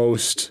like the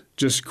most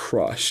just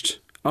crushed.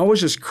 I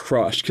was just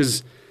crushed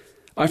because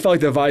I felt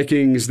like the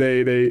Vikings,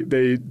 they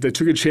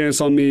took a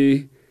chance on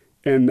me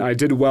and I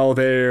did well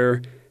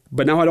there.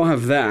 But now I don't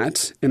have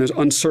that, and there's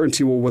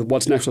uncertainty with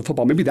what's next with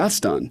football. Maybe that's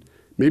done.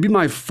 Maybe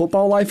my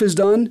football life is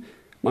done.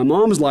 My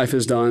mom's life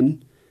is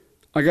done.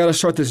 I got to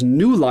start this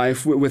new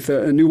life with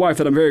a new wife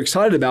that I'm very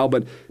excited about.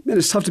 But man,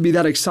 it's tough to be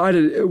that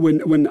excited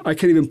when I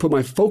can't even put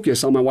my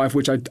focus on my wife,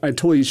 which I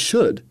totally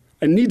should.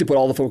 I need to put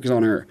all the focus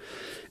on her.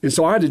 And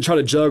so I had to try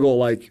to juggle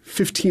like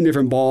 15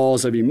 different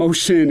balls of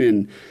emotion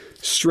and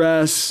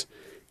stress.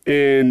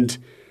 And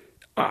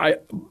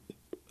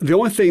the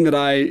only thing that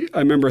I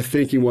remember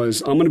thinking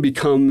was, I'm going to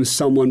become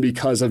someone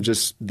because of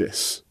just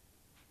this.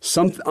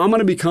 I'm going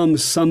to become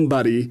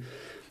somebody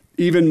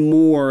even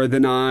more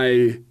than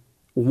I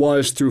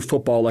was through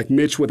football, like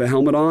Mitch with a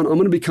helmet on. I'm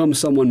going to become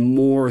someone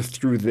more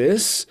through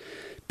this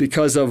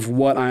because of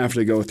what I have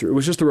to go through. It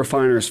was just the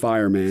refiner's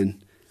fire,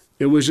 man.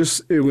 It was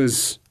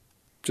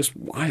just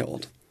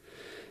wild.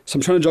 So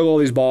I'm trying to juggle all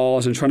these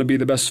balls and trying to be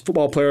the best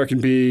football player I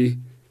can be.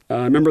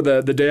 I remember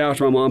the day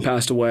after my mom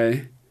passed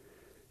away,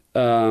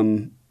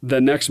 the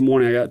next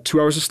morning I got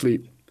 2 hours of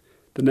sleep.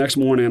 The next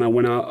morning I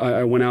went out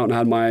and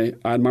had my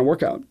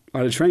workout. I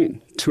had to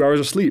train. 2 hours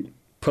of sleep.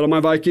 Put on my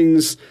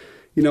Vikings,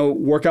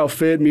 workout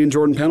fit. Me and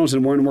Jordan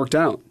Pendleton went and worked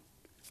out.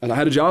 And I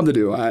had a job to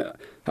do. I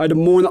had to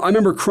mourn. I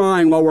remember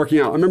crying while working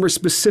out. I remember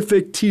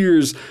specific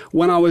tears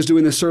when I was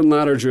doing this certain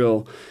ladder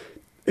drill.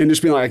 And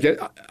just being like,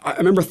 I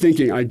remember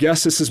thinking, I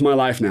guess this is my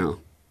life now.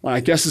 I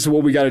guess this is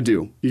what we got to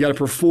do. You got to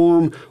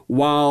perform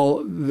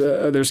while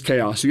there's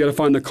chaos. You got to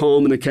find the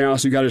calm in the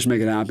chaos. You got to just make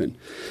it happen.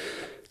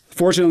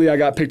 Fortunately, I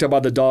got picked up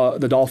by the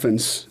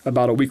Dolphins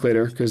about a week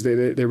later because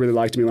they really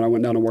liked me when I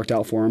went down and worked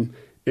out for them.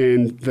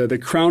 And the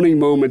crowning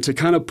moment to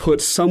kind of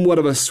put somewhat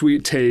of a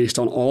sweet taste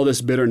on all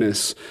this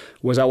bitterness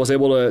was I was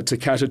able to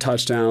catch a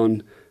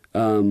touchdown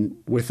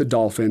with the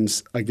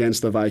Dolphins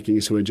against the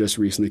Vikings, who had just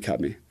recently cut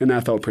me. And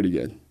that felt pretty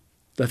good.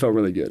 That felt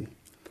really good.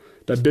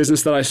 That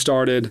business that I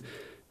started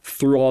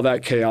through all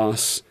that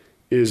chaos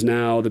is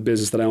now the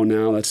business that I own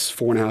now. That's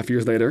 4.5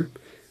 years later,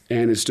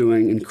 and it's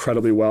doing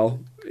incredibly well.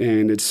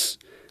 And it's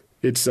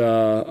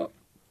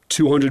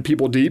 200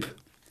 people deep,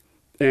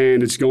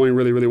 and it's going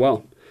really, really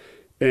well.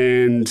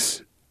 And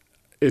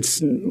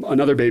it's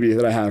another baby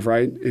that I have,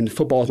 right? And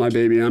football is my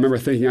baby. And I remember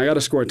thinking, I got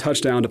to score a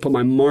touchdown to put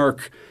my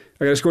mark.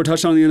 I got to score a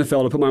touchdown in the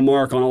NFL to put my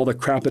mark on all the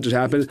crap that just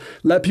happened.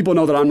 Let people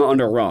know that I'm not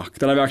under a rock,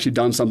 that I've actually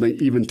done something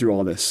even through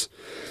all this.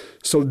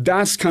 So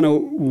that's kind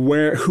of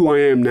who I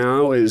am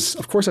now is,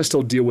 of course, I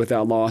still deal with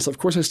that loss. Of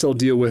course, I still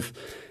deal with,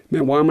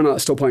 man, why am I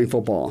not still playing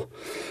football?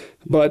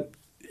 But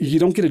you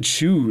don't get to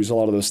choose a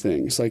lot of those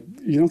things. Like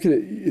you don't get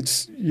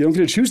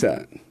to choose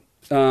that.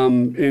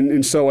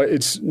 And so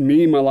it's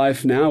me, my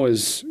life now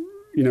is,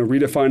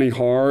 redefining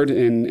hard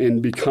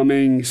and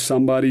becoming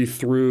somebody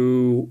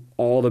through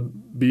all the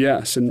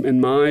BS.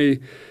 And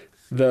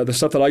the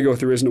stuff that I go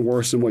through isn't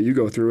worse than what you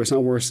go through. It's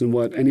not worse than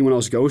what anyone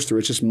else goes through.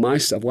 It's just my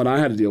stuff, what I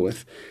had to deal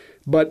with.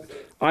 But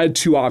I had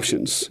two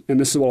options, and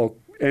this is what I'll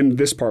end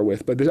this part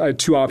with. But I had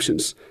two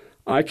options.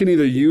 I can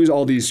either use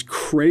all these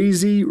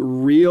crazy,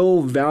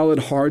 real, valid,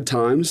 hard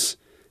times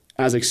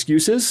as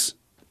excuses,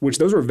 which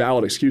those were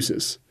valid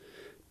excuses,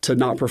 to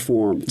not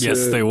perform.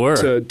 Yes, they were.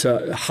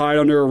 To hide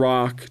under a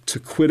rock, to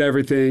quit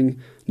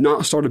everything,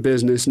 not start a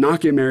business,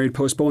 not get married,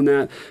 postpone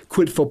that,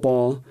 quit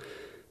football.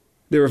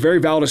 They were very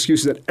valid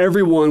excuses that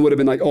everyone would have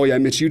been like, oh yeah,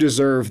 Mitch, you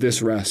deserve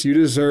this rest. You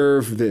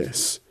deserve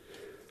this.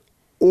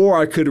 Or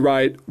I could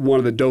write one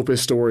of the dopest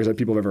stories that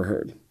people have ever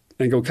heard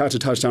and go catch a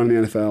touchdown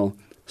in the NFL,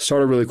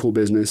 start a really cool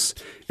business,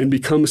 and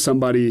become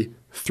somebody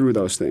through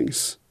those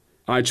things.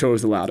 I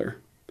chose the latter.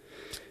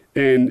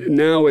 And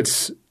now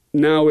it's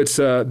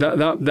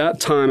that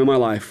time in my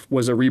life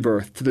was a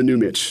rebirth to the new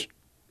Mitch.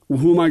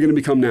 Who am I going to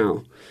become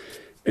now?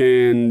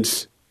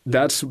 And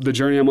that's the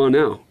journey I'm on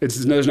now.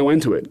 There's no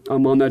end to it.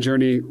 I'm on that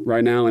journey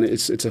right now, and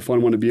it's a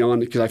fun one to be on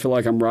because I feel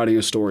like I'm writing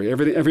a story.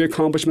 Every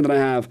accomplishment that I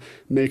have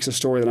makes a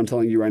story that I'm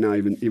telling you right now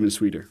even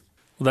sweeter.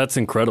 Well, that's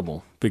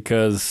incredible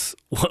because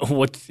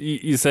what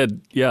you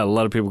said, yeah, a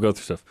lot of people go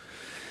through stuff.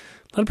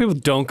 A lot of people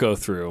don't go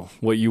through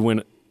what you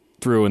went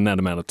through in that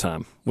amount of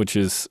time, which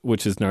is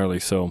gnarly.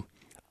 So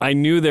I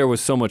knew there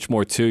was so much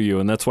more to you,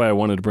 and that's why I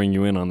wanted to bring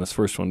you in on this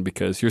first one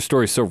because your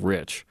story is so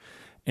rich.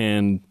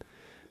 And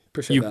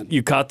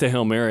you caught the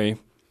Hail Mary,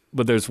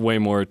 but there's way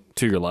more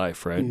to your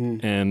life, right?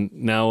 Mm-hmm. And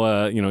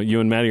now, you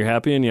and Maddie are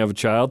happy and you have a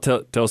child.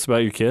 Tell us about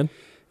your kid.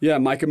 Yeah,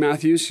 Micah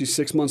Matthews. She's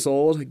 6 months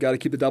old. Got to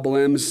keep the double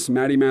M's.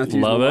 Maddie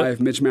Matthews, Love my it. wife.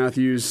 Mitch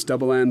Matthews,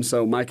 double M.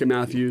 So Micah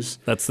Matthews.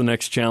 That's the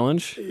next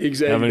challenge.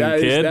 Exactly. Having a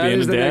kid, that being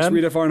is a the dad.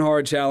 next Redefine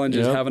Hard challenge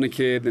is Yep. having a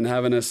kid and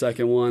having a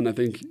second one. I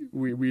think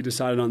we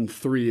decided on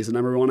 3 is the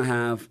number we want to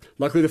have.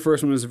 Luckily, the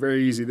first one was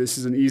very easy. This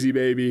is an easy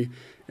baby,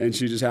 and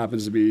she just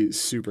happens to be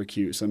super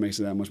cute, so it makes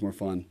it that much more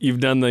fun. You've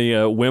done the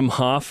Wim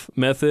Hof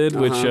method,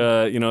 which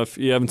if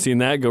you haven't seen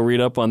that, go read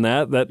up on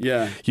that.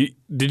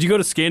 Did you go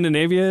to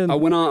Scandinavia? I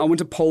went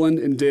to Poland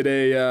and did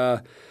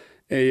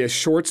a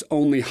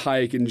shorts-only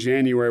hike in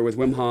January with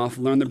Wim Hof,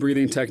 learned the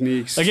breathing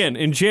techniques. Again,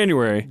 in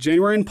January.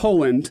 January in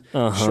Poland,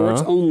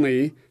 shorts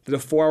only, did a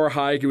 4-hour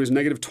hike. It was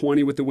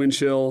 -20 with the wind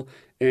chill,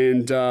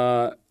 and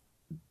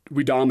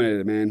we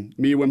dominated it, man.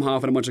 Me, Wim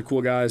Hof, and a bunch of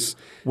cool guys.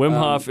 Wim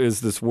Hof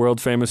is this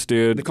world-famous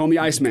dude. They call him the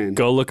Iceman.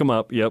 Go look him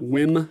up, yep.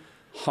 Wim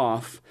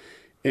Hof.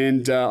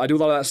 And I do a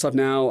lot of that stuff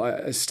now.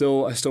 I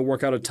still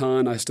work out a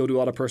ton. I still do a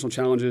lot of personal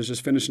challenges,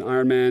 just finished an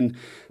Ironman.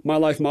 My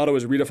life motto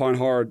is Redefine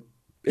Hard.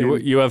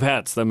 You have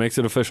hats. That makes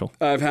it official.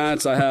 I have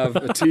hats. I have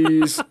a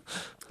tees.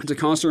 It's a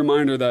constant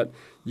reminder that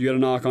you got to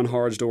knock on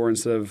Hard's door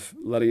instead of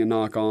letting it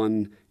knock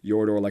on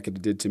your door like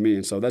it did to me.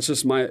 And so that's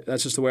just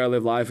the way I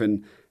live life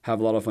and have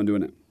a lot of fun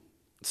doing it.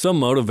 So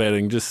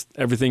motivating, just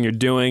everything you're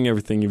doing,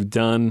 everything you've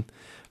done.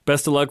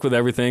 Best of luck with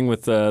everything,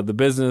 with the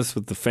business,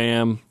 with the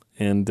fam,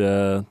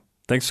 and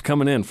thanks for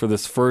coming in for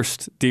this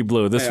first Deep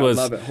Blue. I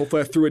love it.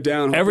 Hopefully I threw it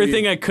down.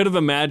 Everything I could have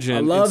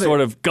imagined sort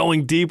of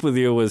going deep with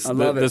you was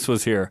this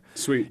was here.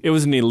 Sweet. It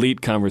was an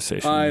elite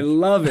conversation. I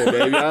love it,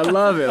 baby. I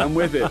love it. I'm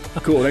with it.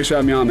 Cool. Thanks for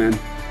having me on, man.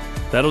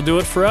 That'll do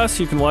it for us.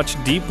 You can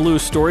watch Deep Blue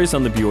stories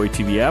on the BYU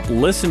TV app,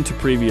 listen to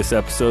previous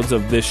episodes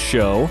of this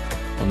show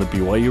on the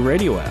BYU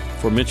Radio app.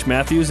 For Mitch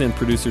Matthews and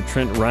producer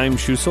Trent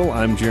Reim-Schussel,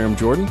 I'm Jerem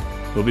Jordan.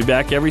 We'll be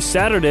back every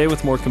Saturday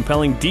with more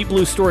compelling Deep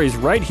Blue stories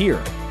right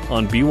here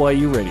on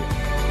BYU Radio.